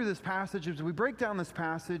go through this passage, as we break down this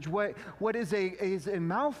passage, what is a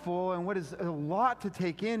mouthful and what is a lot to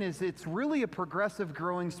take in is it's really a progressive,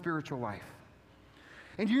 growing spiritual life.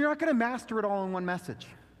 And you're not going to master it all in one message.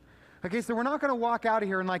 Okay, so we're not going to walk out of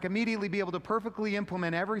here and like immediately be able to perfectly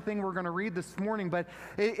implement everything we're going to read this morning, but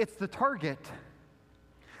it's the target.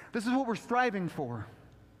 This is what we're striving for.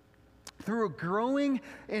 Through a growing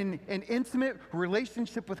and intimate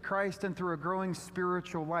relationship with Christ and through a growing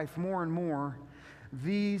spiritual life, more and more,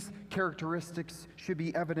 these characteristics should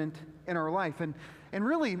be evident in our life. And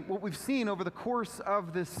really, what we've seen over the course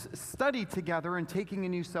of this study together and taking a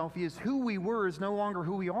new selfie is who we were is no longer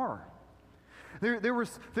who we are. There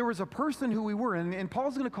was a person who we were, and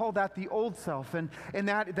Paul's going to call that the old self, and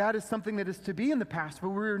that is something that is to be in the past, but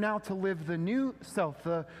we're now to live the new self,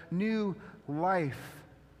 the new life.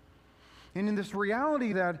 And in this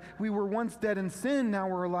reality that we were once dead in sin, now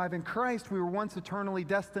we're alive in Christ. We were once eternally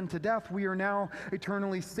destined to death. We are now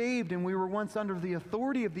eternally saved. And we were once under the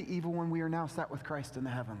authority of the evil one. We are now sat with Christ in the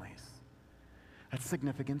heavenlies. That's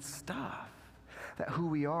significant stuff. That who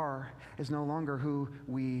we are is no longer who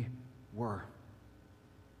we were.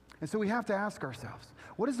 And so we have to ask ourselves,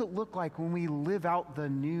 what does it look like when we live out the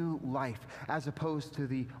new life as opposed to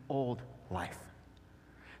the old life?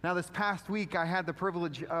 Now, this past week, I had the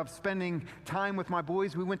privilege of spending time with my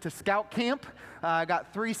boys. We went to scout camp. I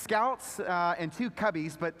got 3 scouts and 2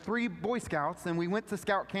 cubbies, but 3 Boy Scouts. And we went to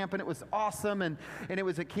scout camp, and it was awesome. And it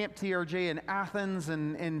was at Camp TRJ in Athens,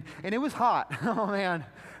 and it was hot. Oh, man.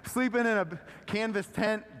 Sleeping in a canvas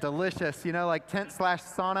tent, delicious, like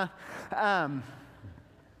tent/sauna.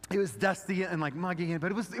 It was dusty and like muggy,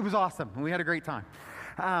 but it was awesome. And we had a great time.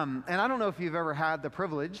 And I don't know if you've ever had the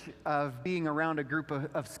privilege of being around a group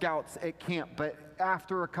of scouts at camp, but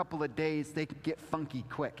after a couple of days, they can get funky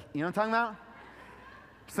quick. You know what I'm talking about?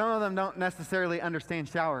 Some of them don't necessarily understand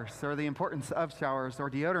showers or the importance of showers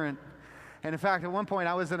or deodorant. And in fact, at one point,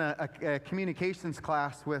 I was in a communications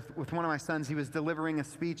class with one of my sons. He was delivering a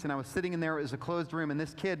speech, and I was sitting in there. It was a closed room, and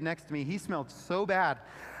this kid next to me, he smelled so bad.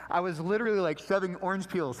 I was literally like shoving orange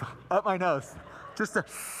peels up my nose just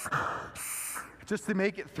to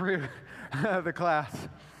make it through the class.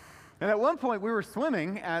 And at one point, we were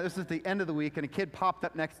swimming. This is at the end of the week, and a kid popped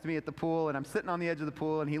up next to me at the pool, and I'm sitting on the edge of the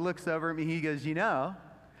pool, and he looks over at me. He goes,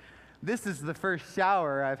 this is the first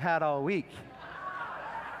shower I've had all week.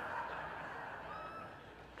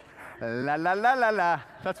 La, la, la, la, la.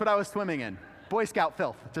 That's what I was swimming in. Boy Scout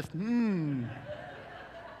filth. Just,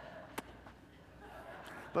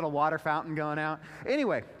 little water fountain going out.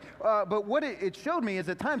 Anyway, but what it showed me is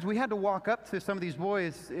at times we had to walk up to some of these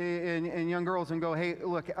boys and young girls and go, hey,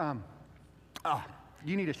 look,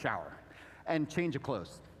 you need a shower and change of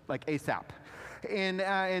clothes, like ASAP. And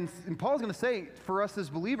Paul's going to say, for us as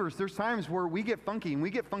believers, there's times where we get funky, and we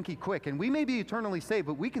get funky quick, and we may be eternally saved,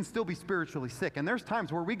 but we can still be spiritually sick. And there's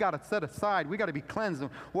times where we got to set aside, we got to be cleansed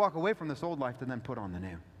and walk away from this old life to then put on the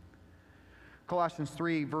new. Colossians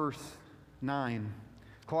 3, verse 9.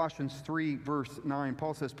 Colossians 3, verse 9,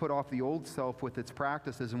 Paul says, put off the old self with its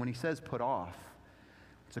practices. And when he says put off,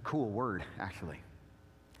 it's a cool word, actually,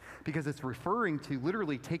 because it's referring to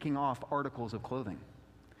literally taking off articles of clothing.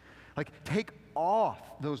 Like, take off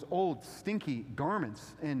those old stinky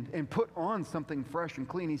garments and put on something fresh and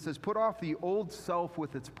clean. He says, put off the old self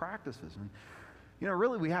with its practices. And,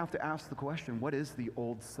 really we have to ask the question, what is the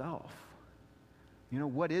old self?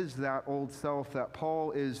 What is that old self that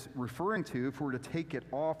Paul is referring to if we're to take it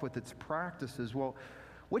off with its practices? Well,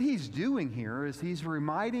 what he's doing here is he's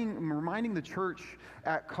reminding the church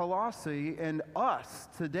at Colossae and us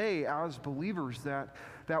today as believers that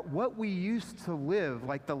what we used to live,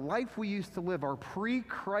 like the life we used to live, our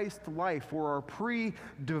pre-Christ life or our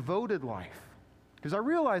pre-devoted life. Because I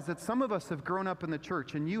realize that some of us have grown up in the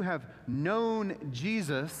church and you have known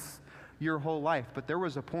Jesus your whole life, but there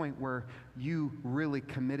was a point where you really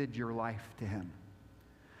committed your life to him.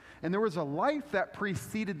 And there was a life that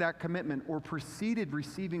preceded that commitment or preceded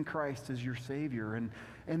receiving Christ as your Savior. And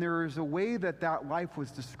there is a way that life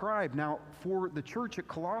was described. Now, for the church at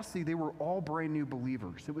Colossae, they were all brand new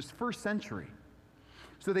believers. It was first century.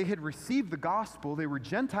 So they had received the gospel. They were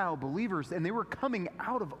Gentile believers, and they were coming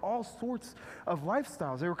out of all sorts of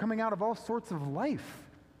lifestyles. They were coming out of all sorts of life.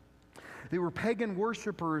 They were pagan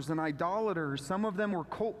worshipers and idolaters. Some of them were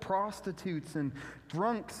cult prostitutes and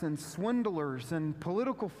drunks and swindlers and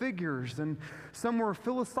political figures. And some were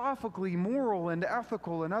philosophically moral and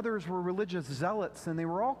ethical, and others were religious zealots. And they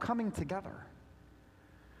were all coming together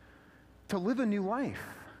to live a new life.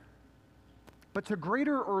 But to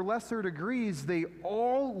greater or lesser degrees, they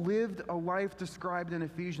all lived a life described in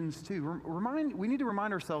Ephesians 2. We need to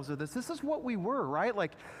remind ourselves of this. This is what we were, right?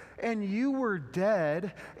 And you were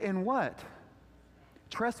dead in what?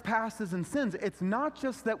 Trespasses and sins. It's not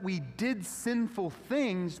just that we did sinful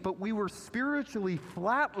things, but we were spiritually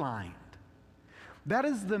flatlined. That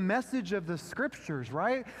is the message of the scriptures,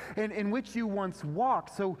 right? In which you once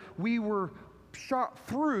walked. So we were shot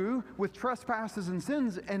through with trespasses and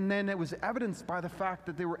sins, and then it was evidenced by the fact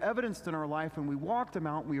that they were evidenced in our life, and we walked them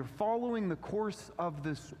out. We are following the course of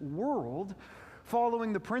this world,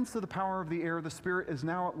 following the prince of the power of the air. The Spirit is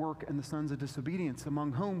now at work in the sons of disobedience,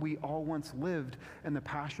 among whom we all once lived in the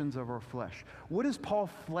passions of our flesh. What is Paul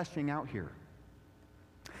fleshing out here?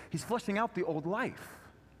 He's fleshing out the old life.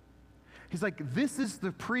 He's like, this is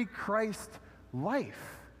the pre-Christ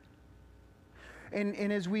life.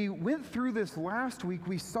 And as we went through this last week,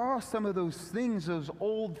 we saw some of those things, those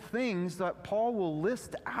old things that Paul will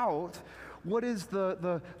list out. What is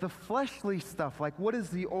the fleshly stuff? Like, what is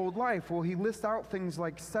the old life? Well, he lists out things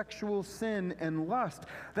like sexual sin and lust.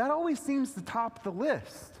 That always seems to top the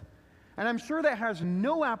list. And I'm sure that has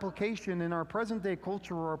no application in our present-day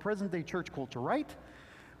culture or our present-day church culture, right?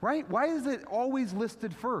 Right? Why is it always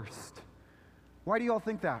listed first? Why do you all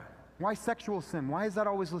think that? Why sexual sin? Why is that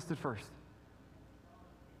always listed first?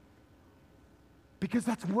 Because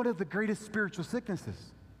that's one of the greatest spiritual sicknesses,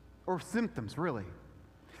 or symptoms, really.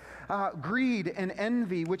 Greed and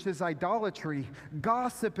envy, which is idolatry,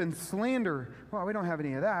 gossip and slander. Well, we don't have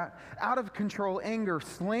any of that. Out of control anger,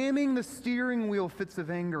 slamming the steering wheel fits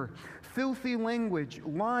of anger, filthy language,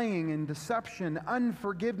 lying and deception,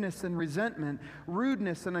 unforgiveness and resentment,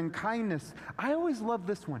 rudeness and unkindness. I always love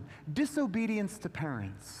this one, disobedience to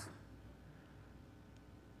parents.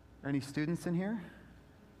 Any students in here?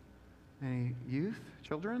 Any youth,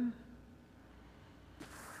 children?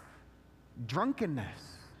 Drunkenness,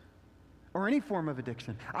 or any form of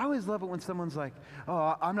addiction. I always love it when someone's like,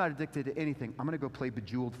 oh, I'm not addicted to anything. I'm going to go play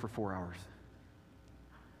Bejeweled for 4 hours.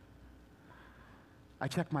 I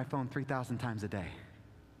check my phone 3,000 times a day.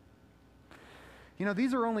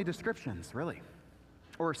 These are only descriptions, really,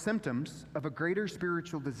 or symptoms of a greater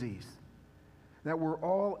spiritual disease that we're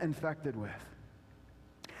all infected with.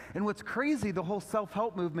 And what's crazy, the whole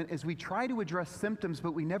self-help movement, is we try to address symptoms,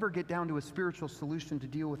 but we never get down to a spiritual solution to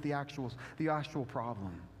deal with the actual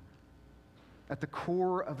problem at the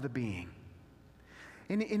core of the being.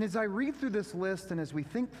 And as I read through this list and as we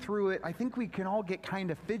think through it, I think we can all get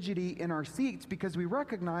kind of fidgety in our seats because we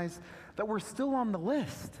recognize that we're still on the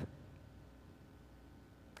list.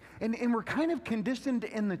 And we're kind of conditioned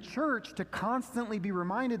in the church to constantly be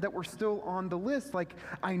reminded that we're still on the list. Like,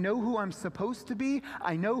 I know who I'm supposed to be.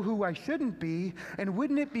 I know who I shouldn't be. And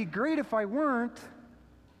wouldn't it be great if I weren't?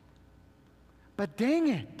 But dang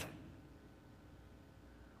it.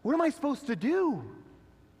 What am I supposed to do?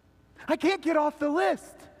 I can't get off the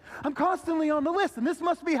list. I'm constantly on the list. And this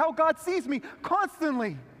must be how God sees me,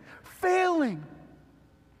 constantly failing.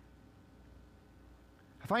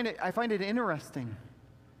 I find it interesting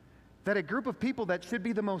that a group of people that should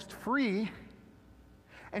be the most free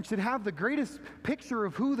and should have the greatest picture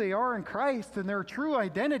of who they are in Christ and their true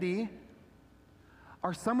identity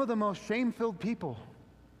are some of the most shame-filled people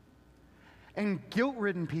and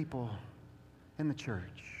guilt-ridden people in the church.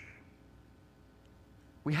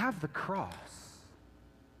 We have the cross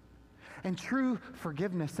and true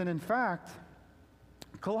forgiveness. And in fact,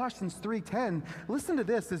 Colossians 3:10, listen to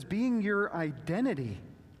this, as being your identity.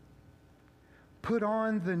 Put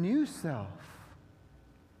on the new self,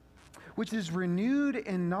 which is renewed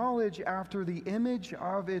in knowledge after the image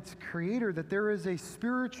of its creator, that there is a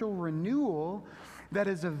spiritual renewal that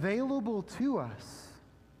is available to us,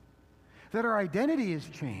 that our identity is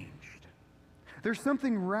changed. There's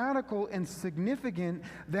something radical and significant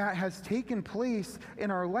that has taken place in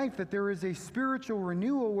our life, that there is a spiritual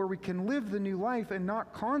renewal where we can live the new life and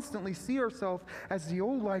not constantly see ourselves as the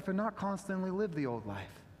old life and not constantly live the old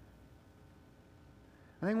life.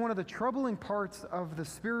 I think one of the troubling parts of the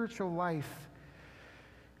spiritual life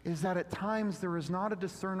is that at times there is not a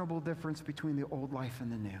discernible difference between the old life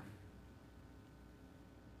and the new.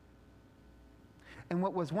 And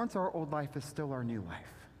what was once our old life is still our new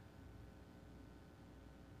life.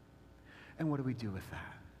 And what do we do with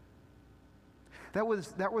that? That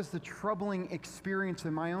was the troubling experience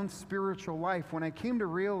in my own spiritual life when I came to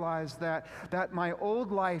realize that my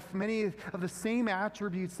old life, many of the same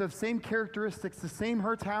attributes, the same characteristics, the same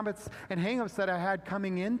hurts, habits, and hang-ups that I had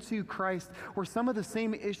coming into Christ were some of the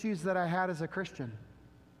same issues that I had as a Christian.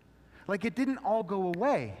 Like, it didn't all go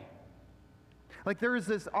away. Like, there is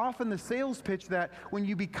this often the sales pitch that when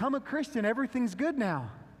you become a Christian, everything's good now.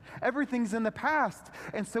 Everything's in the past.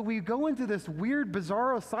 And so we go into this weird,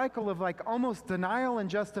 bizarro cycle of like almost denial and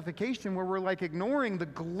justification where we're like ignoring the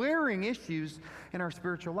glaring issues in our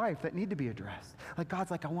spiritual life that need to be addressed. Like,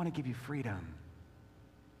 God's like, I want to give you freedom.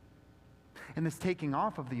 And this taking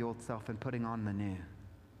off of the old self and putting on the new.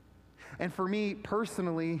 And for me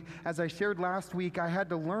personally, as I shared last week, I had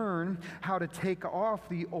to learn how to take off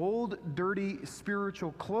the old, dirty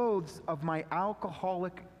spiritual clothes of my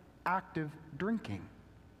alcoholic, active drinking.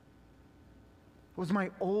 It was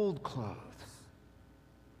my old clothes.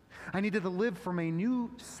 I needed to live from a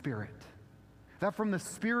new spirit, that from the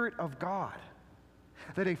Spirit of God,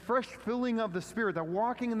 that a fresh filling of the Spirit, that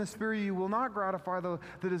walking in the Spirit you will not gratify the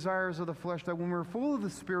desires of the flesh, that when we're full of the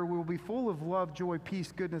Spirit we will be full of love, joy,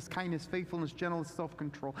 peace, goodness, kindness, faithfulness, gentleness,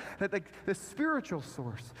 self-control. That like the spiritual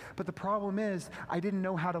source. But the problem is I didn't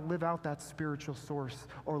know how to live out that spiritual source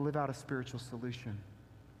or live out a spiritual solution.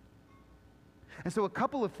 And so a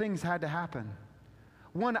couple of things had to happen.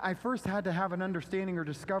 One, I first had to have an understanding or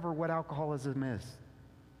discover what alcoholism is.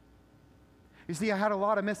 You see, I had a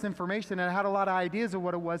lot of misinformation and I had a lot of ideas of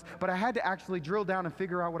what it was, but I had to actually drill down and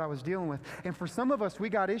figure out what I was dealing with. And for some of us, we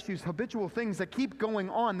got issues, habitual things that keep going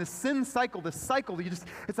on, the sin cycle, it's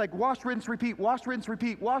like wash, rinse, repeat, wash, rinse,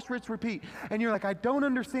 repeat, wash, rinse, repeat. And you're like, I don't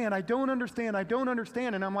understand.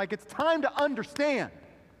 And I'm like, it's time to understand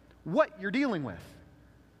what you're dealing with.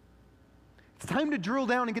 It's time to drill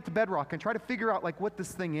down and get to bedrock and try to figure out like what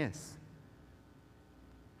this thing is.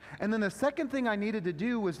 And then the second thing I needed to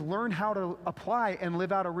do was learn how to apply and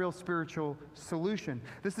live out a real spiritual solution.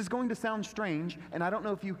 This is going to sound strange, and I don't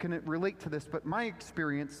know if you can relate to this, but my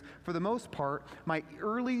experience, for the most part, my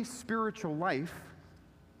early spiritual life,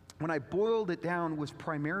 when I boiled it down, was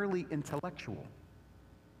primarily intellectual.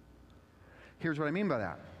 Here's what I mean by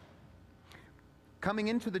that. Coming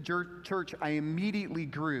into the church, I immediately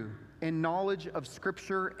grew in knowledge of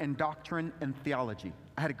Scripture and doctrine and theology.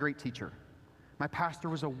 I had a great teacher. My pastor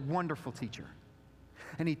was a wonderful teacher,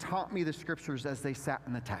 and he taught me the Scriptures as they sat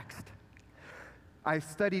in the text. I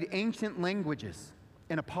studied ancient languages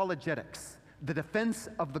and apologetics, the defense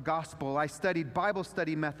of the gospel. I studied Bible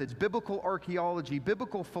study methods, biblical archaeology,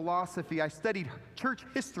 biblical philosophy. I studied church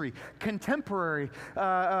history, contemporary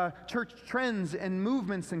church trends and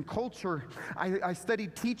movements and culture. I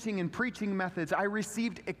studied teaching and preaching methods. I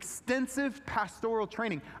received extensive pastoral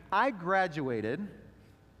training. I graduated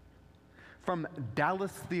from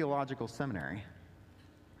Dallas Theological Seminary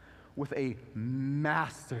with a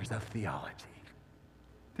master's of theology.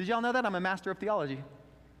 Did y'all know that? I'm a master of theology.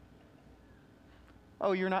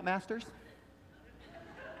 Oh, you're not masters?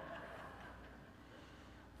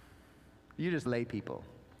 You just lay people.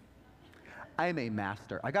 I'm a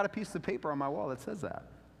master. I got a piece of paper on my wall that says that.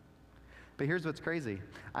 But here's what's crazy.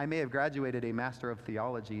 I may have graduated a master of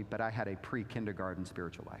theology, but I had a pre-kindergarten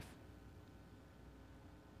spiritual life.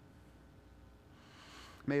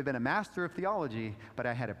 May have been a master of theology, but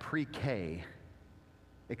I had a pre-K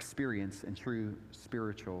experience in true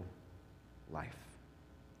spiritual life.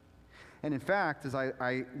 And in fact, as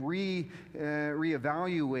I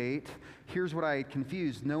reevaluate, here's what I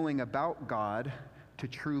confused: knowing about God to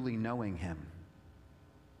truly knowing Him.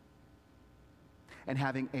 And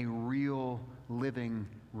having a real living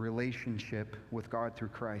relationship with God through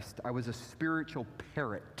Christ. I was a spiritual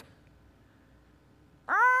parrot.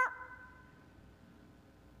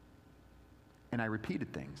 and I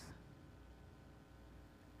repeated things.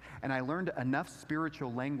 And I learned enough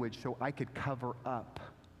spiritual language so I could cover up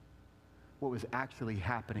what was actually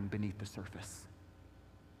happening beneath the surface.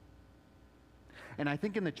 And I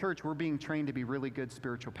think in the church, we're being trained to be really good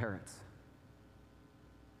spiritual parents,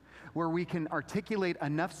 where we can articulate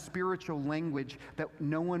enough spiritual language that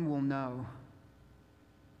no one will know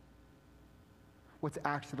what's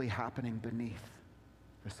actually happening beneath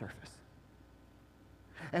the surface.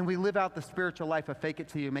 And we live out the spiritual life of fake it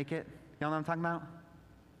till you make it. Y'all know what I'm talking about?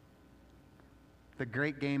 The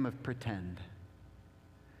great game of pretend,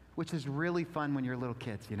 which is really fun when you're little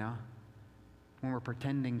kids, you know? When we're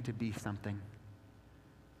pretending to be something.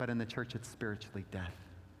 But in the church, it's spiritually death.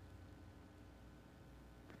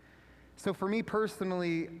 So for me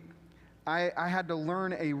personally, I had to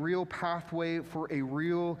learn a real pathway for a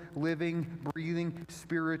real living, breathing,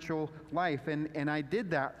 spiritual life. And I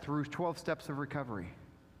did that through 12 steps of recovery.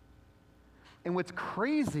 And what's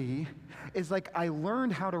crazy is like I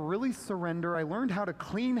learned how to really surrender. I learned how to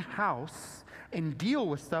clean house and deal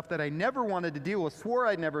with stuff that I never wanted to deal with, swore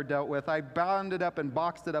I'd never dealt with. I bound it up and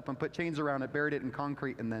boxed it up and put chains around it, buried it in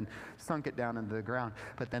concrete, and then sunk it down into the ground.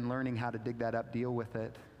 But then learning how to dig that up, deal with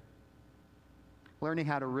it. Learning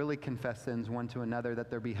how to really confess sins one to another,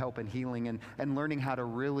 that there be help and healing, and learning how to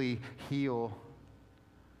really heal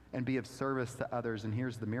and be of service to others. And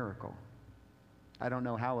here's the miracle. I don't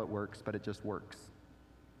know how it works, but it just works.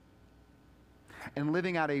 And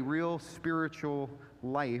living out a real spiritual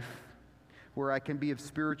life where I can be of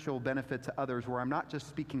spiritual benefit to others, where I'm not just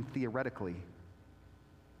speaking theoretically,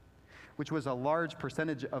 which was a large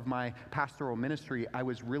percentage of my pastoral ministry. I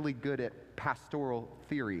was really good at pastoral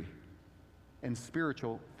theory and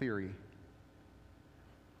spiritual theory,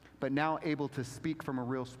 but now able to speak from a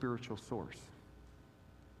real spiritual source.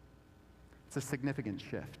 It's a significant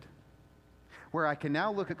shift, where I can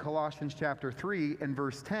now look at Colossians chapter 3 and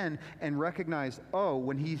verse 10 and recognize,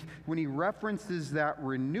 when he references that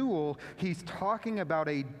renewal, he's talking about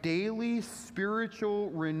a daily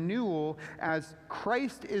spiritual renewal as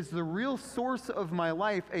Christ is the real source of my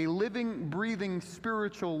life, a living, breathing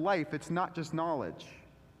spiritual life. It's not just knowledge.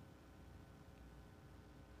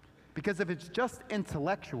 Because if it's just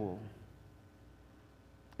intellectual,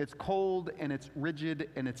 it's cold and it's rigid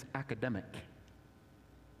and it's academic.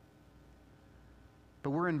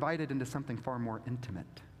 But we're invited into something far more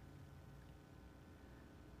intimate.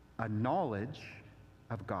 A knowledge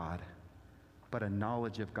of God, but a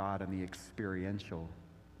knowledge of God on the experiential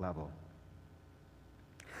level.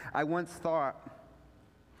 I once thought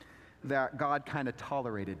that God kind of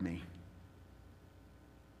tolerated me.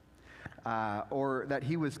 Or that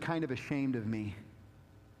he was kind of ashamed of me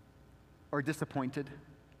or disappointed.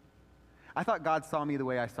 I thought God saw me the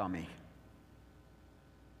way I saw me.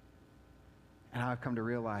 And I've come to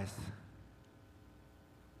realize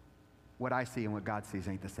what I see and what God sees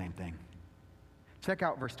ain't the same thing. Check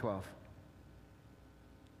out verse 12.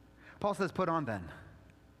 Paul says, put on then.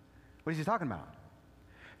 What is he talking about?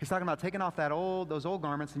 He's talking about taking off those old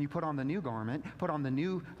garments, and you put on the new garment, put on the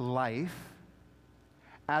new life.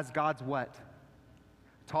 As God's what?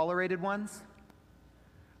 Tolerated ones?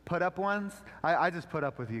 Put up ones? I just put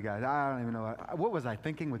up with you guys. I don't even know. What was I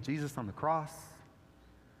thinking with Jesus on the cross?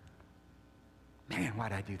 Man,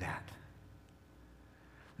 why'd I do that?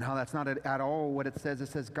 No, that's not at all what it says. It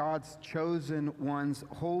says God's chosen ones,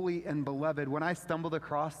 holy and beloved. When I stumbled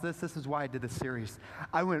across this is why I did this series.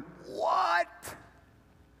 I went, what?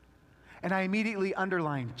 And I immediately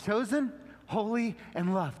underlined, chosen, holy,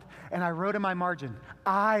 and loved. And I wrote in my margin,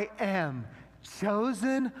 I am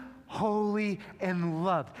chosen, holy, and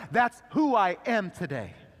loved. That's who I am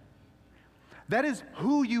today. That is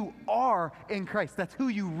who you are in Christ. That's who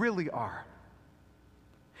you really are.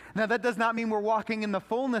 Now, that does not mean we're walking in the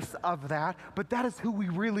fullness of that, but that is who we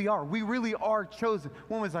really are. We really are chosen.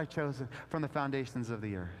 When was I chosen? From the foundations of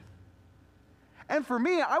the earth. And for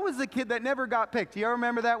me, I was the kid that never got picked. You ever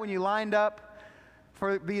remember that when you lined up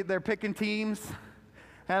they're picking teams?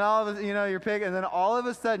 And all of a, you're picking, and then all of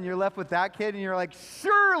a sudden you're left with that kid, and you're like,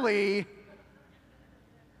 surely,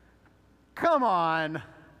 come on.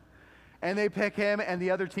 And they pick him, and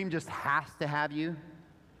the other team just has to have you.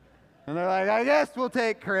 And they're like, I guess we'll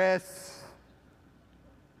take Chris.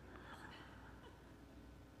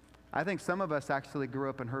 I think some of us actually grew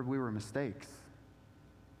up and heard we were mistakes.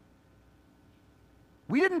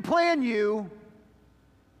 We didn't plan you.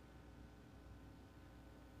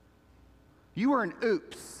 You were an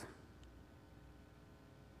oops.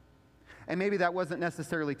 And maybe that wasn't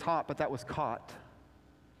necessarily taught, but that was caught.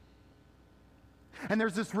 And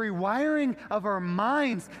there's this rewiring of our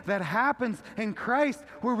minds that happens in Christ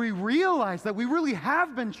where we realize that we really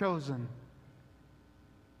have been chosen.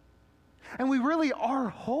 And we really are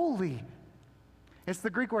holy. It's the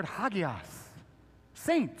Greek word hagios,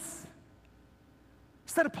 saints,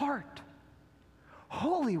 set apart,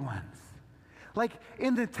 holy ones. Like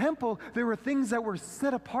in the temple, there were things that were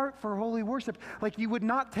set apart for holy worship. Like you would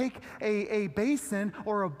not take a basin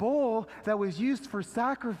or a bowl that was used for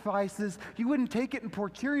sacrifices, you wouldn't take it and pour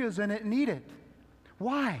Cheerios in it and eat it.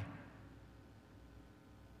 Why?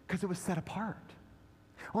 Because it was set apart.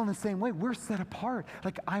 Well, in the same way, we're set apart.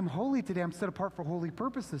 Like I'm holy today, I'm set apart for holy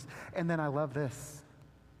purposes. And then I love this,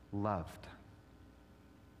 loved.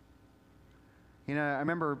 You know, I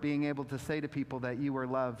remember being able to say to people that you were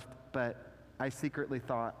loved, but I secretly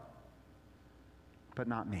thought, but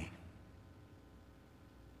not me.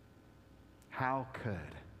 How could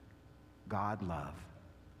God love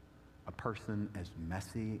a person as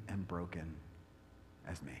messy and broken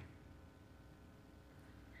as me?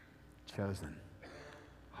 Chosen,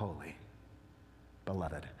 holy,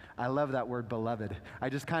 beloved. I love that word beloved. I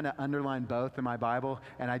just kind of underlined both in my Bible,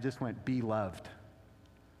 and I just went, be loved.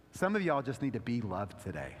 Some of y'all just need to be loved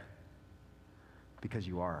today because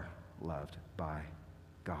you are loved by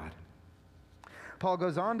God. Paul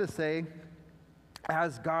goes on to say,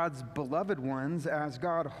 as God's beloved ones, as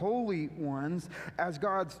God's holy ones, as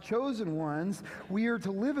God's chosen ones, we are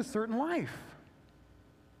to live a certain life.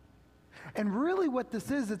 And really what this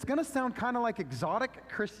is, it's going to sound kind of like exotic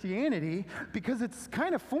Christianity because it's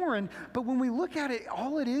kind of foreign, but when we look at it,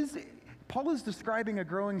 all it is, Paul is describing a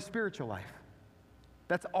growing spiritual life.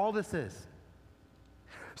 That's all this is.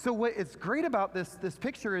 So what is great about this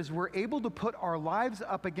picture is we're able to put our lives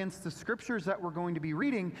up against the scriptures that we're going to be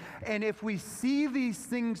reading, and if we see these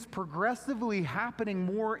things progressively happening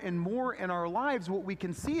more and more in our lives, what we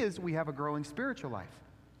can see is we have a growing spiritual life.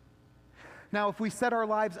 Now, if we set our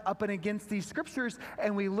lives up and against these scriptures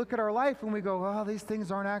and we look at our life and we go, well, these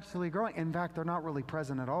things aren't actually growing. In fact, they're not really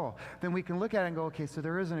present at all. Then we can look at it and go, okay, so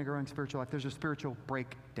there isn't a growing spiritual life. There's a spiritual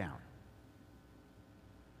breakdown.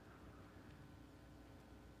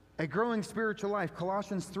 A growing spiritual life,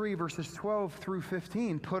 Colossians 3, verses 12 through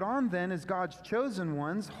 15. Put on then as God's chosen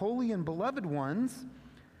ones, holy and beloved ones,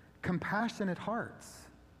 compassionate hearts.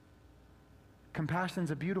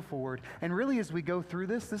 Compassion's a beautiful word. And really, as we go through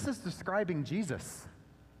this is describing Jesus.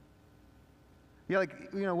 Yeah, like,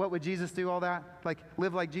 you know, what would Jesus do, all that? Like,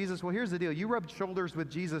 live like Jesus? Well, here's the deal. You rub shoulders with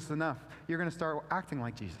Jesus enough, you're going to start acting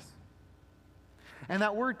like Jesus. And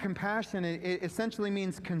that word compassion, it essentially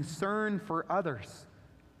means concern for others.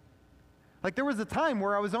 Like, there was a time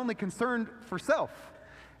where I was only concerned for self.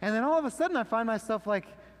 And then all of a sudden, I find myself, like,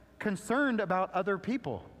 concerned about other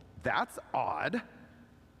people. That's odd.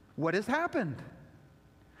 What has happened?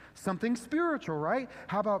 Something spiritual, right?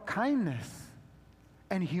 How about kindness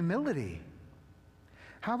and humility?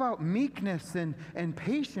 How about meekness and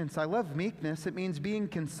patience? I love meekness. It means being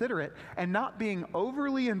considerate and not being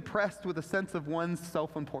overly impressed with a sense of one's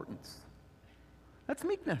self-importance. That's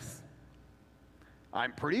meekness.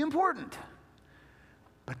 I'm pretty important.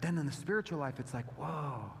 But then in the spiritual life, it's like,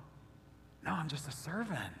 whoa, no, I'm just a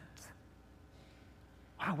servant.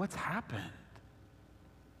 Wow, what's happened?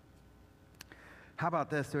 How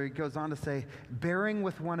about this? So he goes on to say, bearing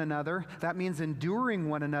with one another. That means enduring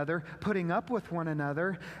one another, putting up with one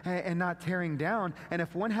another, and not tearing down. And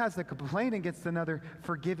if one has a complaint against another,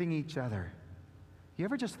 forgiving each other. You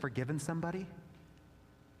ever just forgiven somebody?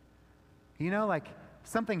 You know, like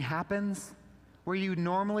something happens where you'd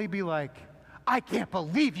normally be like, I can't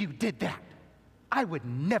believe you did that. I would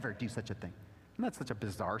never do such a thing. And that's such a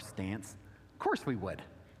bizarre stance. Of course we would.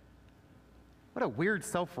 What a weird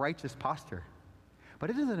self-righteous posture. But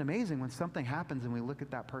isn't it amazing when something happens and we look at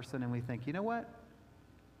that person and we think, you know what?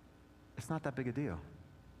 It's not that big a deal.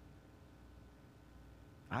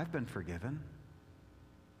 I've been forgiven.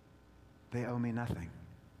 They owe me nothing.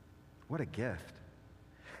 What a gift.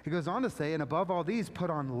 He goes on to say, and above all these, put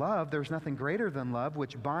on love. There's nothing greater than love,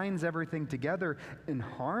 which binds everything together in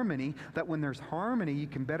harmony, that when there's harmony, you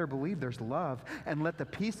can better believe there's love. And let the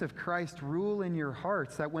peace of Christ rule in your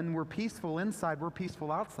hearts, that when we're peaceful inside, we're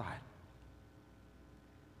peaceful outside.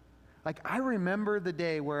 Like, I remember the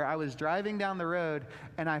day where I was driving down the road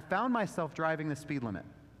and I found myself driving the speed limit,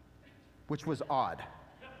 which was odd.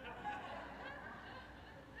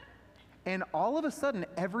 And all of a sudden,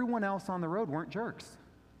 everyone else on the road weren't jerks.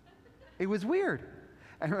 It was weird.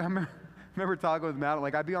 And I remember talking with Madeline,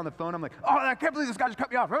 like, I'd be on the phone, I'm like, oh, I can't believe this guy just cut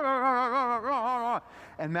me off.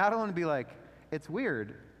 And Madeline would be like, it's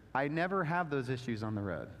weird. I never have those issues on the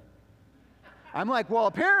road. I'm like, well,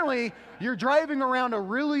 apparently you're driving around a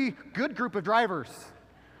really good group of drivers.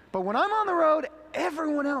 But when I'm on the road,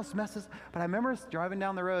 everyone else messes. But I remember driving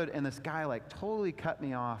down the road and this guy like totally cut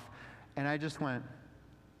me off. And I just went,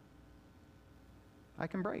 I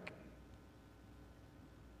can break.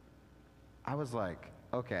 I was like,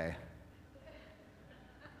 okay,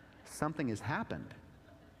 something has happened.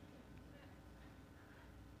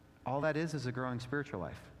 All that is a growing spiritual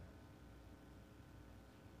life.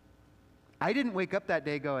 I didn't wake up that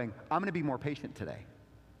day going, I'm going to be more patient today.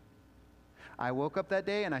 I woke up that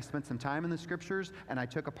day and I spent some time in the scriptures and I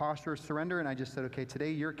took a posture of surrender and I just said, okay, today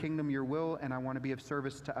your kingdom, your will, and I want to be of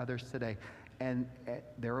service to others today. And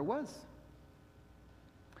there it was.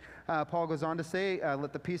 Paul goes on to say,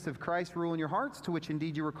 let the peace of Christ rule in your hearts, to which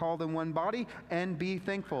indeed you were called in one body, and be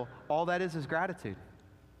thankful. All that is gratitude.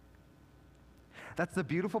 That's the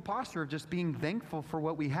beautiful posture of just being thankful for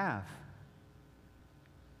what we have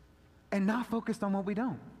and not focused on what we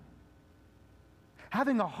don't.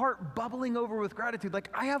 Having a heart bubbling over with gratitude. Like,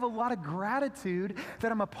 I have a lot of gratitude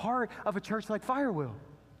that I'm a part of a church like Firewheel.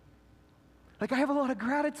 Like, I have a lot of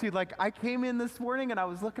gratitude. Like, I came in this morning and I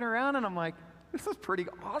was looking around and I'm like, this is pretty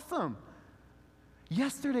awesome.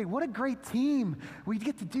 Yesterday, what a great team. We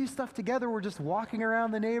get to do stuff together. We're just walking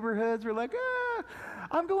around the neighborhoods. We're like,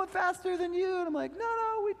 I'm going faster than you. And I'm like,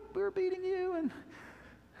 no, we're beating you. And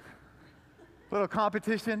little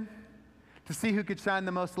competition to see who could shine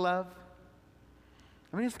the most love.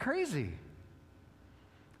 I mean, it's crazy.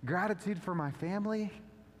 Gratitude for my family.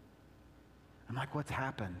 I'm like, what's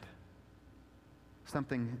happened?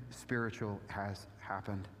 Something spiritual has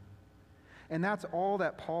happened. And that's all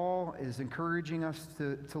that Paul is encouraging us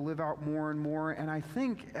to live out more and more. And I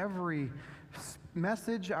think every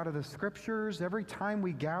message out of the scriptures, every time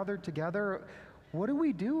we gather together, what are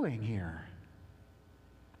we doing here?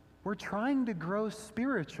 We're trying to grow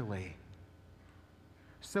spiritually.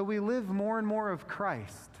 So we live more and more of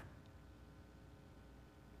Christ.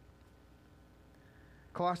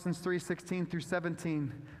 Colossians 3:16 through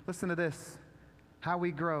 17. Listen to this. How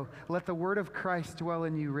we grow. Let the word of Christ dwell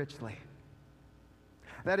in you richly.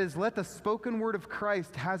 That is, let the spoken word of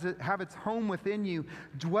Christ have its home within you,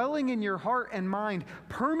 dwelling in your heart and mind,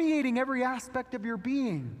 permeating every aspect of your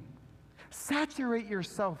being. Saturate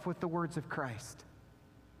yourself with the words of Christ.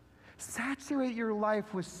 Saturate your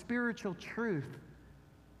life with spiritual truth.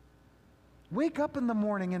 Wake up in the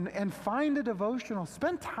morning and find a devotional.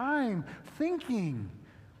 Spend time thinking,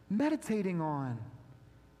 meditating on.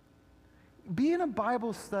 Be in a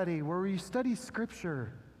Bible study where you study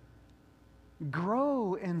Scripture.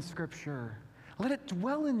 Grow in Scripture. Let it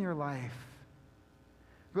dwell in your life.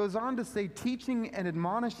 Goes on to say teaching and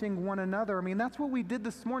admonishing one another. I mean, that's what we did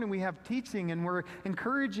this morning. We have teaching and we're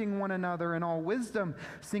encouraging one another in all wisdom,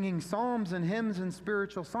 singing psalms and hymns and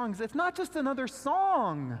spiritual songs. It's not just another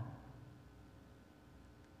song.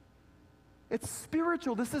 It's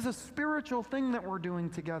spiritual. This is a spiritual thing that we're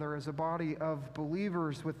doing together as a body of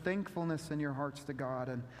believers with thankfulness in your hearts to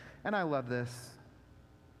God. And I love this.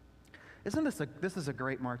 Isn't this is a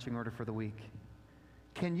great marching order for the week?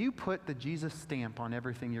 Can you put the Jesus stamp on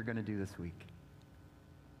everything you're going to do this week?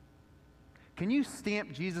 Can you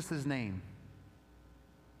stamp Jesus' name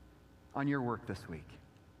on your work this week?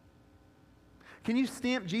 Can you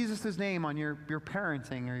stamp Jesus' name on your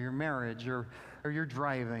parenting or your marriage or your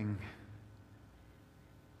driving?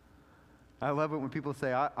 I love it when people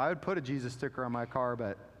say, I would put a Jesus sticker on my car,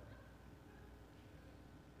 but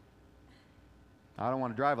I don't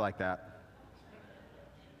want to drive like that.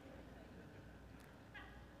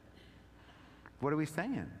 What are we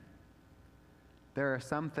saying? There are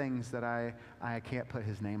some things that I can't put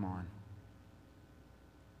his name on.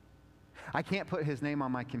 I can't put his name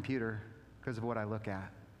on my computer because of what I look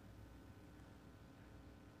at.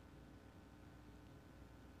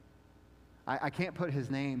 I can't put his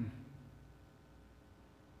name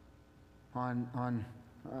on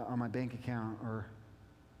my bank account or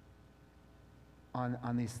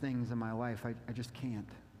on these things in my life. I just can't.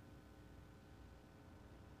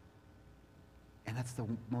 And that's the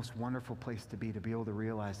most wonderful place to be able to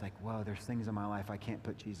realize, like, whoa, there's things in my life I can't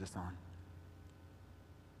put Jesus on.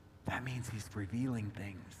 That means he's revealing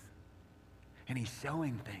things. And he's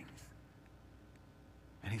showing things.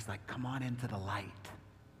 And he's like, come on into the light.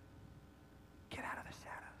 Get out of the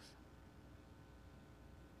shadows.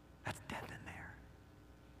 That's death in there.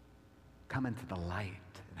 Come into the light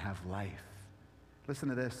and have life. Listen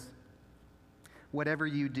to this. Whatever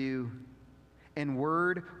you do, in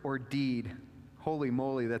word or deed, holy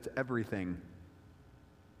moly, that's everything.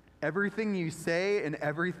 Everything you say and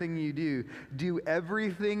everything you do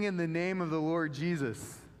everything in the name of the Lord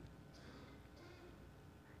Jesus.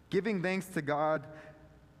 Giving thanks to God,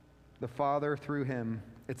 the Father, through him.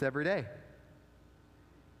 It's every day.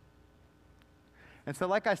 And so,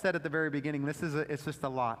 like I said at the very beginning, it's just a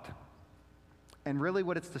lot. And really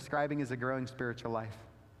what it's describing is a growing spiritual life.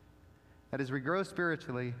 That as we grow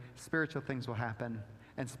spiritually, spiritual things will happen,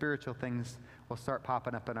 and spiritual things will start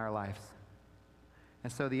popping up in our lives.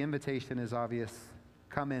 And so the invitation is obvious.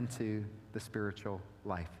 Come into the spiritual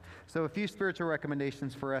life. So a few spiritual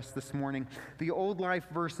recommendations for us this morning. The old life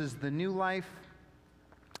versus the new life.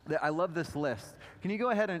 I love this list. Can you go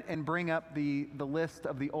ahead and bring up the list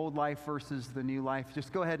of the old life versus the new life?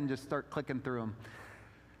 Just go ahead and just start clicking through them.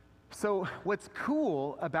 So what's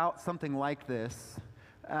cool about something like this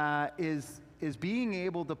is being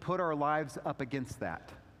able to put our lives up against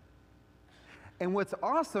that. And what's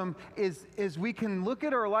awesome is we can look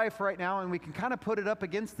at our life right now and we can kind of put it up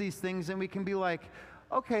against these things and we can be like,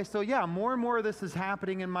 okay, so yeah, more and more of this is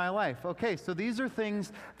happening in my life. Okay, so these are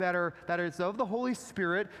things that are of the Holy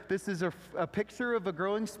Spirit. This is a picture of a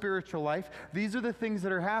growing spiritual life. These are the things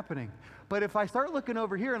that are happening. But if I start looking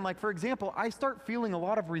over here and, like, for example, I start feeling a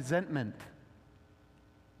lot of resentment.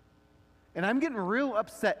 And I'm getting real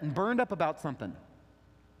upset and burned up about something.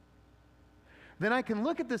 Then I can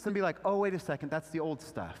look at this and be like, oh, wait a second, that's the old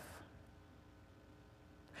stuff.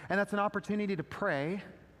 And that's an opportunity to pray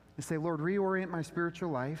and say, Lord, reorient my spiritual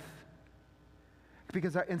life.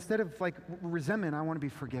 Because instead of like resentment, I want to be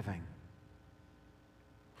forgiving.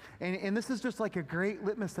 And this is just like a great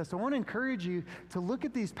litmus test. I want to encourage you to look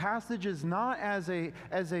at these passages not as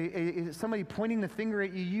somebody pointing the finger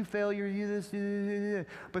at you, you failure, you this,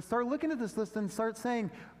 but start looking at this list and start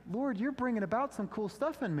saying, Lord, you're bringing about some cool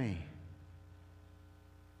stuff in me.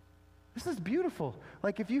 This is beautiful.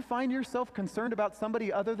 Like if you find yourself concerned about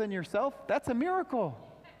somebody other than yourself, that's a miracle.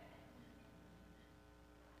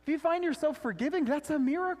 If you find yourself forgiving, that's a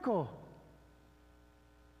miracle.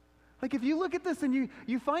 Like if you look at this and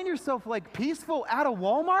you find yourself like peaceful at a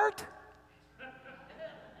Walmart,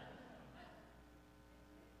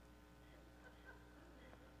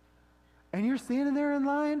 and you're standing there in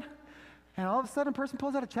line, and all of a sudden a person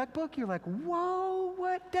pulls out a checkbook, you're like, whoa,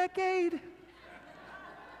 what decade?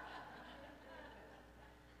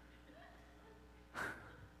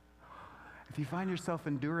 If you find yourself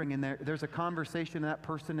enduring and there's a conversation and that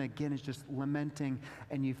person again is just lamenting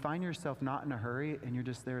and you find yourself not in a hurry and you're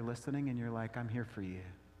just there listening and you're like, I'm here for you.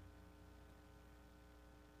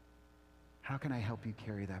 How can I help you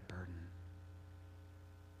carry that burden?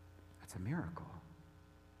 That's a miracle.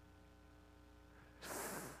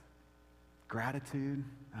 Gratitude,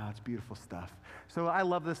 oh, it's beautiful stuff. So I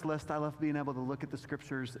love this list. I love being able to look at the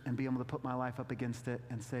scriptures and be able to put my life up against it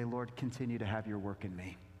and say, Lord, continue to have your work in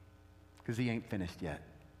me. Because he ain't finished yet.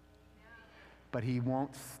 But he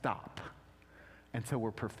won't stop until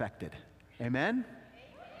we're perfected. Amen?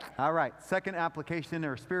 All right, second application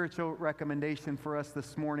or spiritual recommendation for us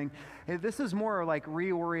this morning. This is more like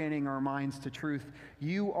reorienting our minds to truth.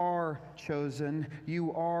 You are chosen,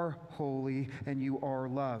 you are holy, and you are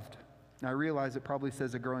loved. Now, I realize it probably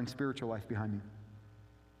says a growing spiritual life behind me.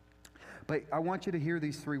 But I want you to hear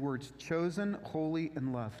these three words: chosen, holy,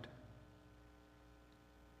 and loved.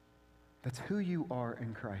 That's who you are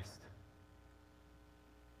in Christ.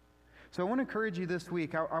 So I want to encourage you this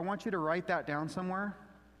week. I want you to write that down somewhere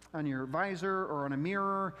on your visor or on a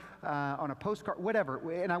mirror, on a postcard,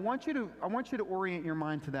 whatever. And I want you to orient your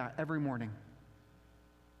mind to that every morning.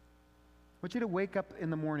 I want you to wake up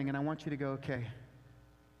in the morning and I want you to go, okay,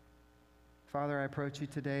 Father, I approach you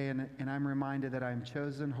today and I'm reminded that I'm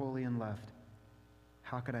chosen, holy, and loved.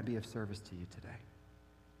 How can I be of service to you today?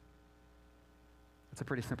 It's a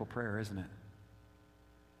pretty simple prayer, isn't it?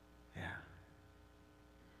 Yeah.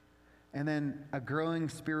 And then a growing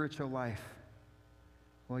spiritual life.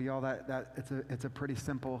 Well, y'all, it's a pretty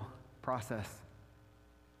simple process.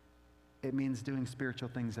 It means doing spiritual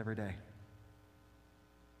things every day.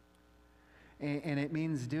 And it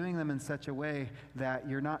means doing them in such a way that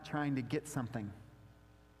you're not trying to get something,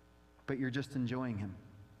 but you're just enjoying him.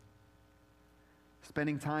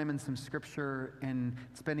 Spending time in some scripture and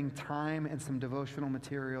spending time in some devotional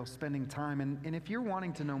material, spending time. And if you're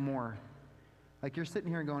wanting to know more, like you're sitting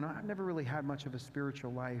here and going, I've never really had much of a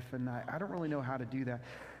spiritual life and I don't really know how to do that.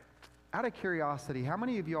 Out of curiosity, how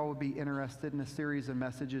many of y'all would be interested in a series of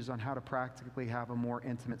messages on how to practically have a more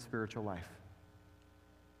intimate spiritual life?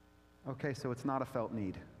 Okay, so it's not a felt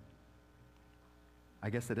need. I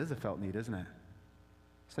guess it is a felt need, isn't it?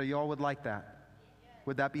 So y'all would like that?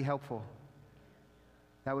 Would that be helpful?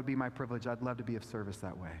 That would be my privilege. I'd love to be of service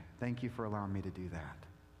that way. Thank you for allowing me to do that.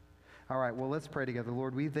 All right, well, let's pray together.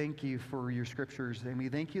 Lord, we thank you for your scriptures, and we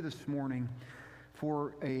thank you this morning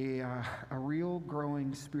for a real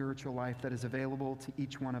growing spiritual life that is available to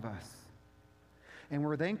each one of us. And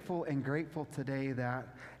we're thankful and grateful today that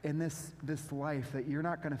in this life that you're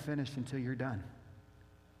not going to finish until you're done.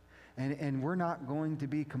 And we're not going to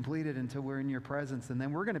be completed until we're in your presence, and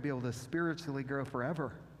then we're going to be able to spiritually grow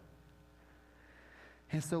forever.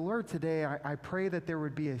 And so, Lord, today I pray that there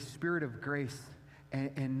would be a spirit of grace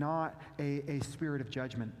and not a spirit of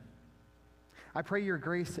judgment. I pray your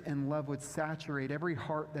grace and love would saturate every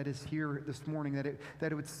heart that is here this morning,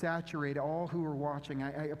 that it would saturate all who are watching.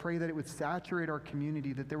 I pray that it would saturate our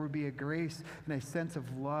community, that there would be a grace and a sense of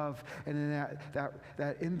love and then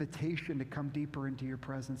that invitation to come deeper into your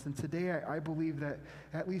presence. And today I believe that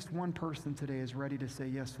at least one person today is ready to say,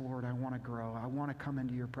 yes, Lord, I want to grow. I want to come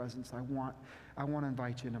into your presence. I want to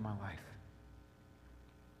invite you into my life.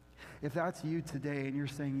 If that's you today and you're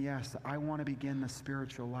saying, yes, I want to begin the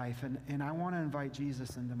spiritual life and I want to invite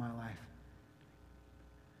Jesus into my life.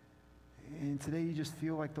 And today you just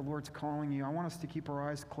feel like the Lord's calling you. I want us to keep our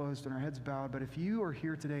eyes closed and our heads bowed. But if you are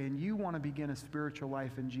here today and you want to begin a spiritual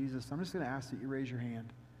life in Jesus, I'm just going to ask that you raise your hand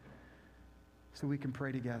so we can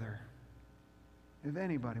pray together. If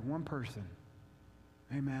anybody, one person,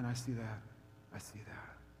 amen, I see that. I see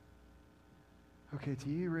that. Okay, to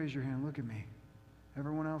you, raise your hand. Look at me.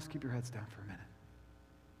 Everyone else, keep your heads down for a minute.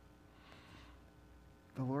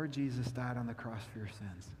 The Lord Jesus died on the cross for your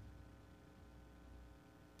sins.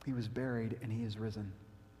 He was buried and he is risen.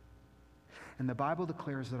 And the Bible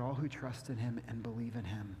declares that all who trust in him and believe in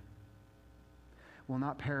him will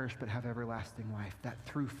not perish but have everlasting life. That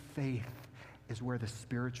through faith is where the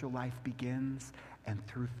spiritual life begins, and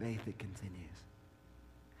through faith it continues.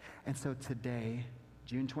 And so today,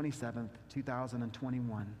 June 27th,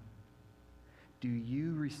 2021, do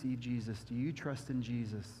you receive Jesus? Do you trust in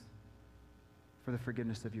Jesus for the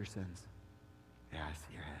forgiveness of your sins? Yeah, I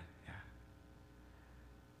see your head. Yeah.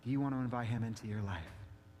 Do you want to invite him into your life?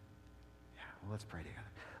 Yeah, well, let's pray together.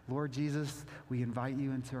 Lord Jesus, we invite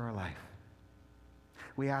you into our life.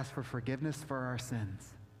 We ask for forgiveness for our sins.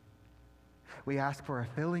 We ask for a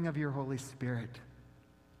filling of your Holy Spirit.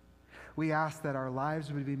 We ask that our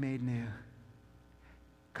lives would be made new.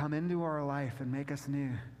 Come into our life and make us new.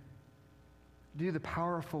 Do the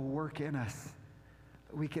powerful work in us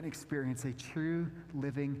that we can experience a true,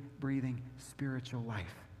 living, breathing, spiritual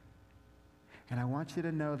life. And I want you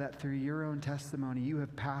to know that through your own testimony, you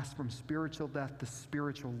have passed from spiritual death to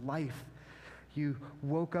spiritual life. You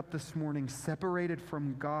woke up this morning separated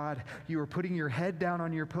from God. You are putting your head down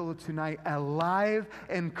on your pillow tonight, alive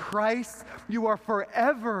in Christ. You are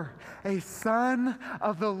forever a son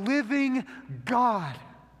of the living God.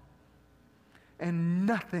 And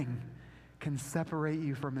nothing can separate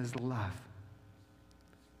you from his love.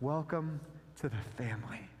 Welcome to the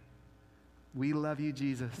family. We love you,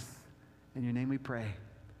 Jesus. In your name we pray.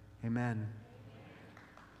 Amen.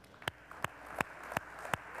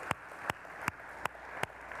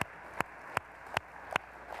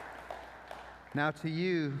 Now to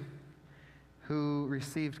you who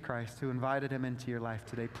received Christ, who invited him into your life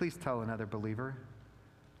today, please tell another believer.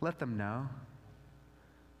 Let them know.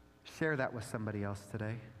 Share that with somebody else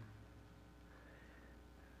today.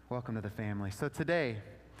 Welcome to the family. So today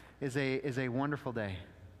is a wonderful day,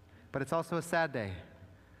 but it's also a sad day.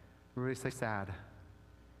 Everybody say sad.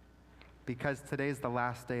 Because today's the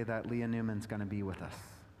last day that Leah Newman's going to be with us.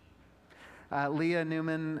 Leah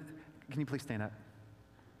Newman, can you please stand up?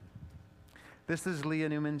 This is Leah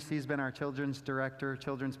Newman. She's been our children's director,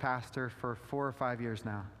 children's pastor for 4 or 5 years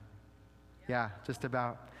now. Yeah, just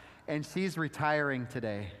about. And she's retiring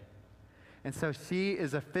today. And so she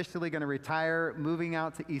is officially going to retire, moving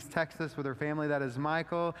out to East Texas with her family. That is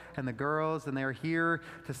Michael and the girls, and they're here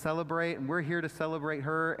to celebrate, and we're here to celebrate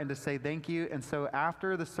her and to say thank you. And so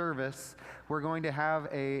after the service, we're going to have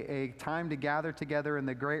a time to gather together in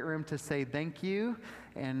the great room to say thank you.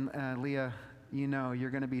 And Leah, you know you're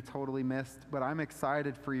going to be totally missed, but I'm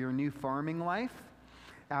excited for your new farming life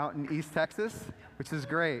out in East Texas, which is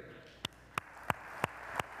great.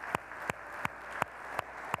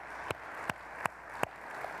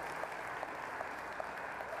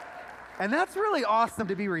 And that's really awesome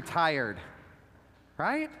to be retired,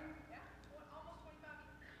 right?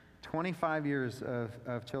 25 years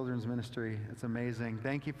of children's ministry. It's amazing.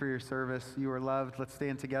 Thank you for your service. You are loved. Let's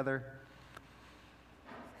stand together.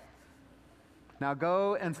 Now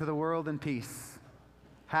go into the world in peace.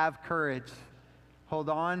 Have courage. Hold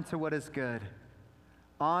on to what is good.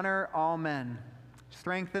 Honor all men.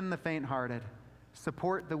 Strengthen the faint-hearted.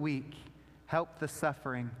 Support the weak. Help the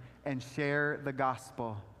suffering. And share the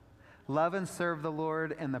gospel. Love and serve the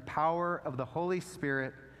Lord in the power of the Holy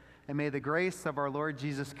Spirit, and may the grace of our Lord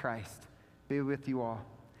Jesus Christ be with you all.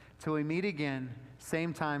 Till we meet again,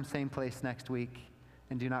 same time, same place next week.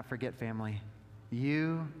 And do not forget, family,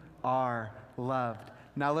 you are loved.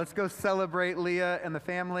 Now let's go celebrate Leah and the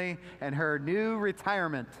family and her new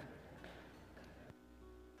retirement.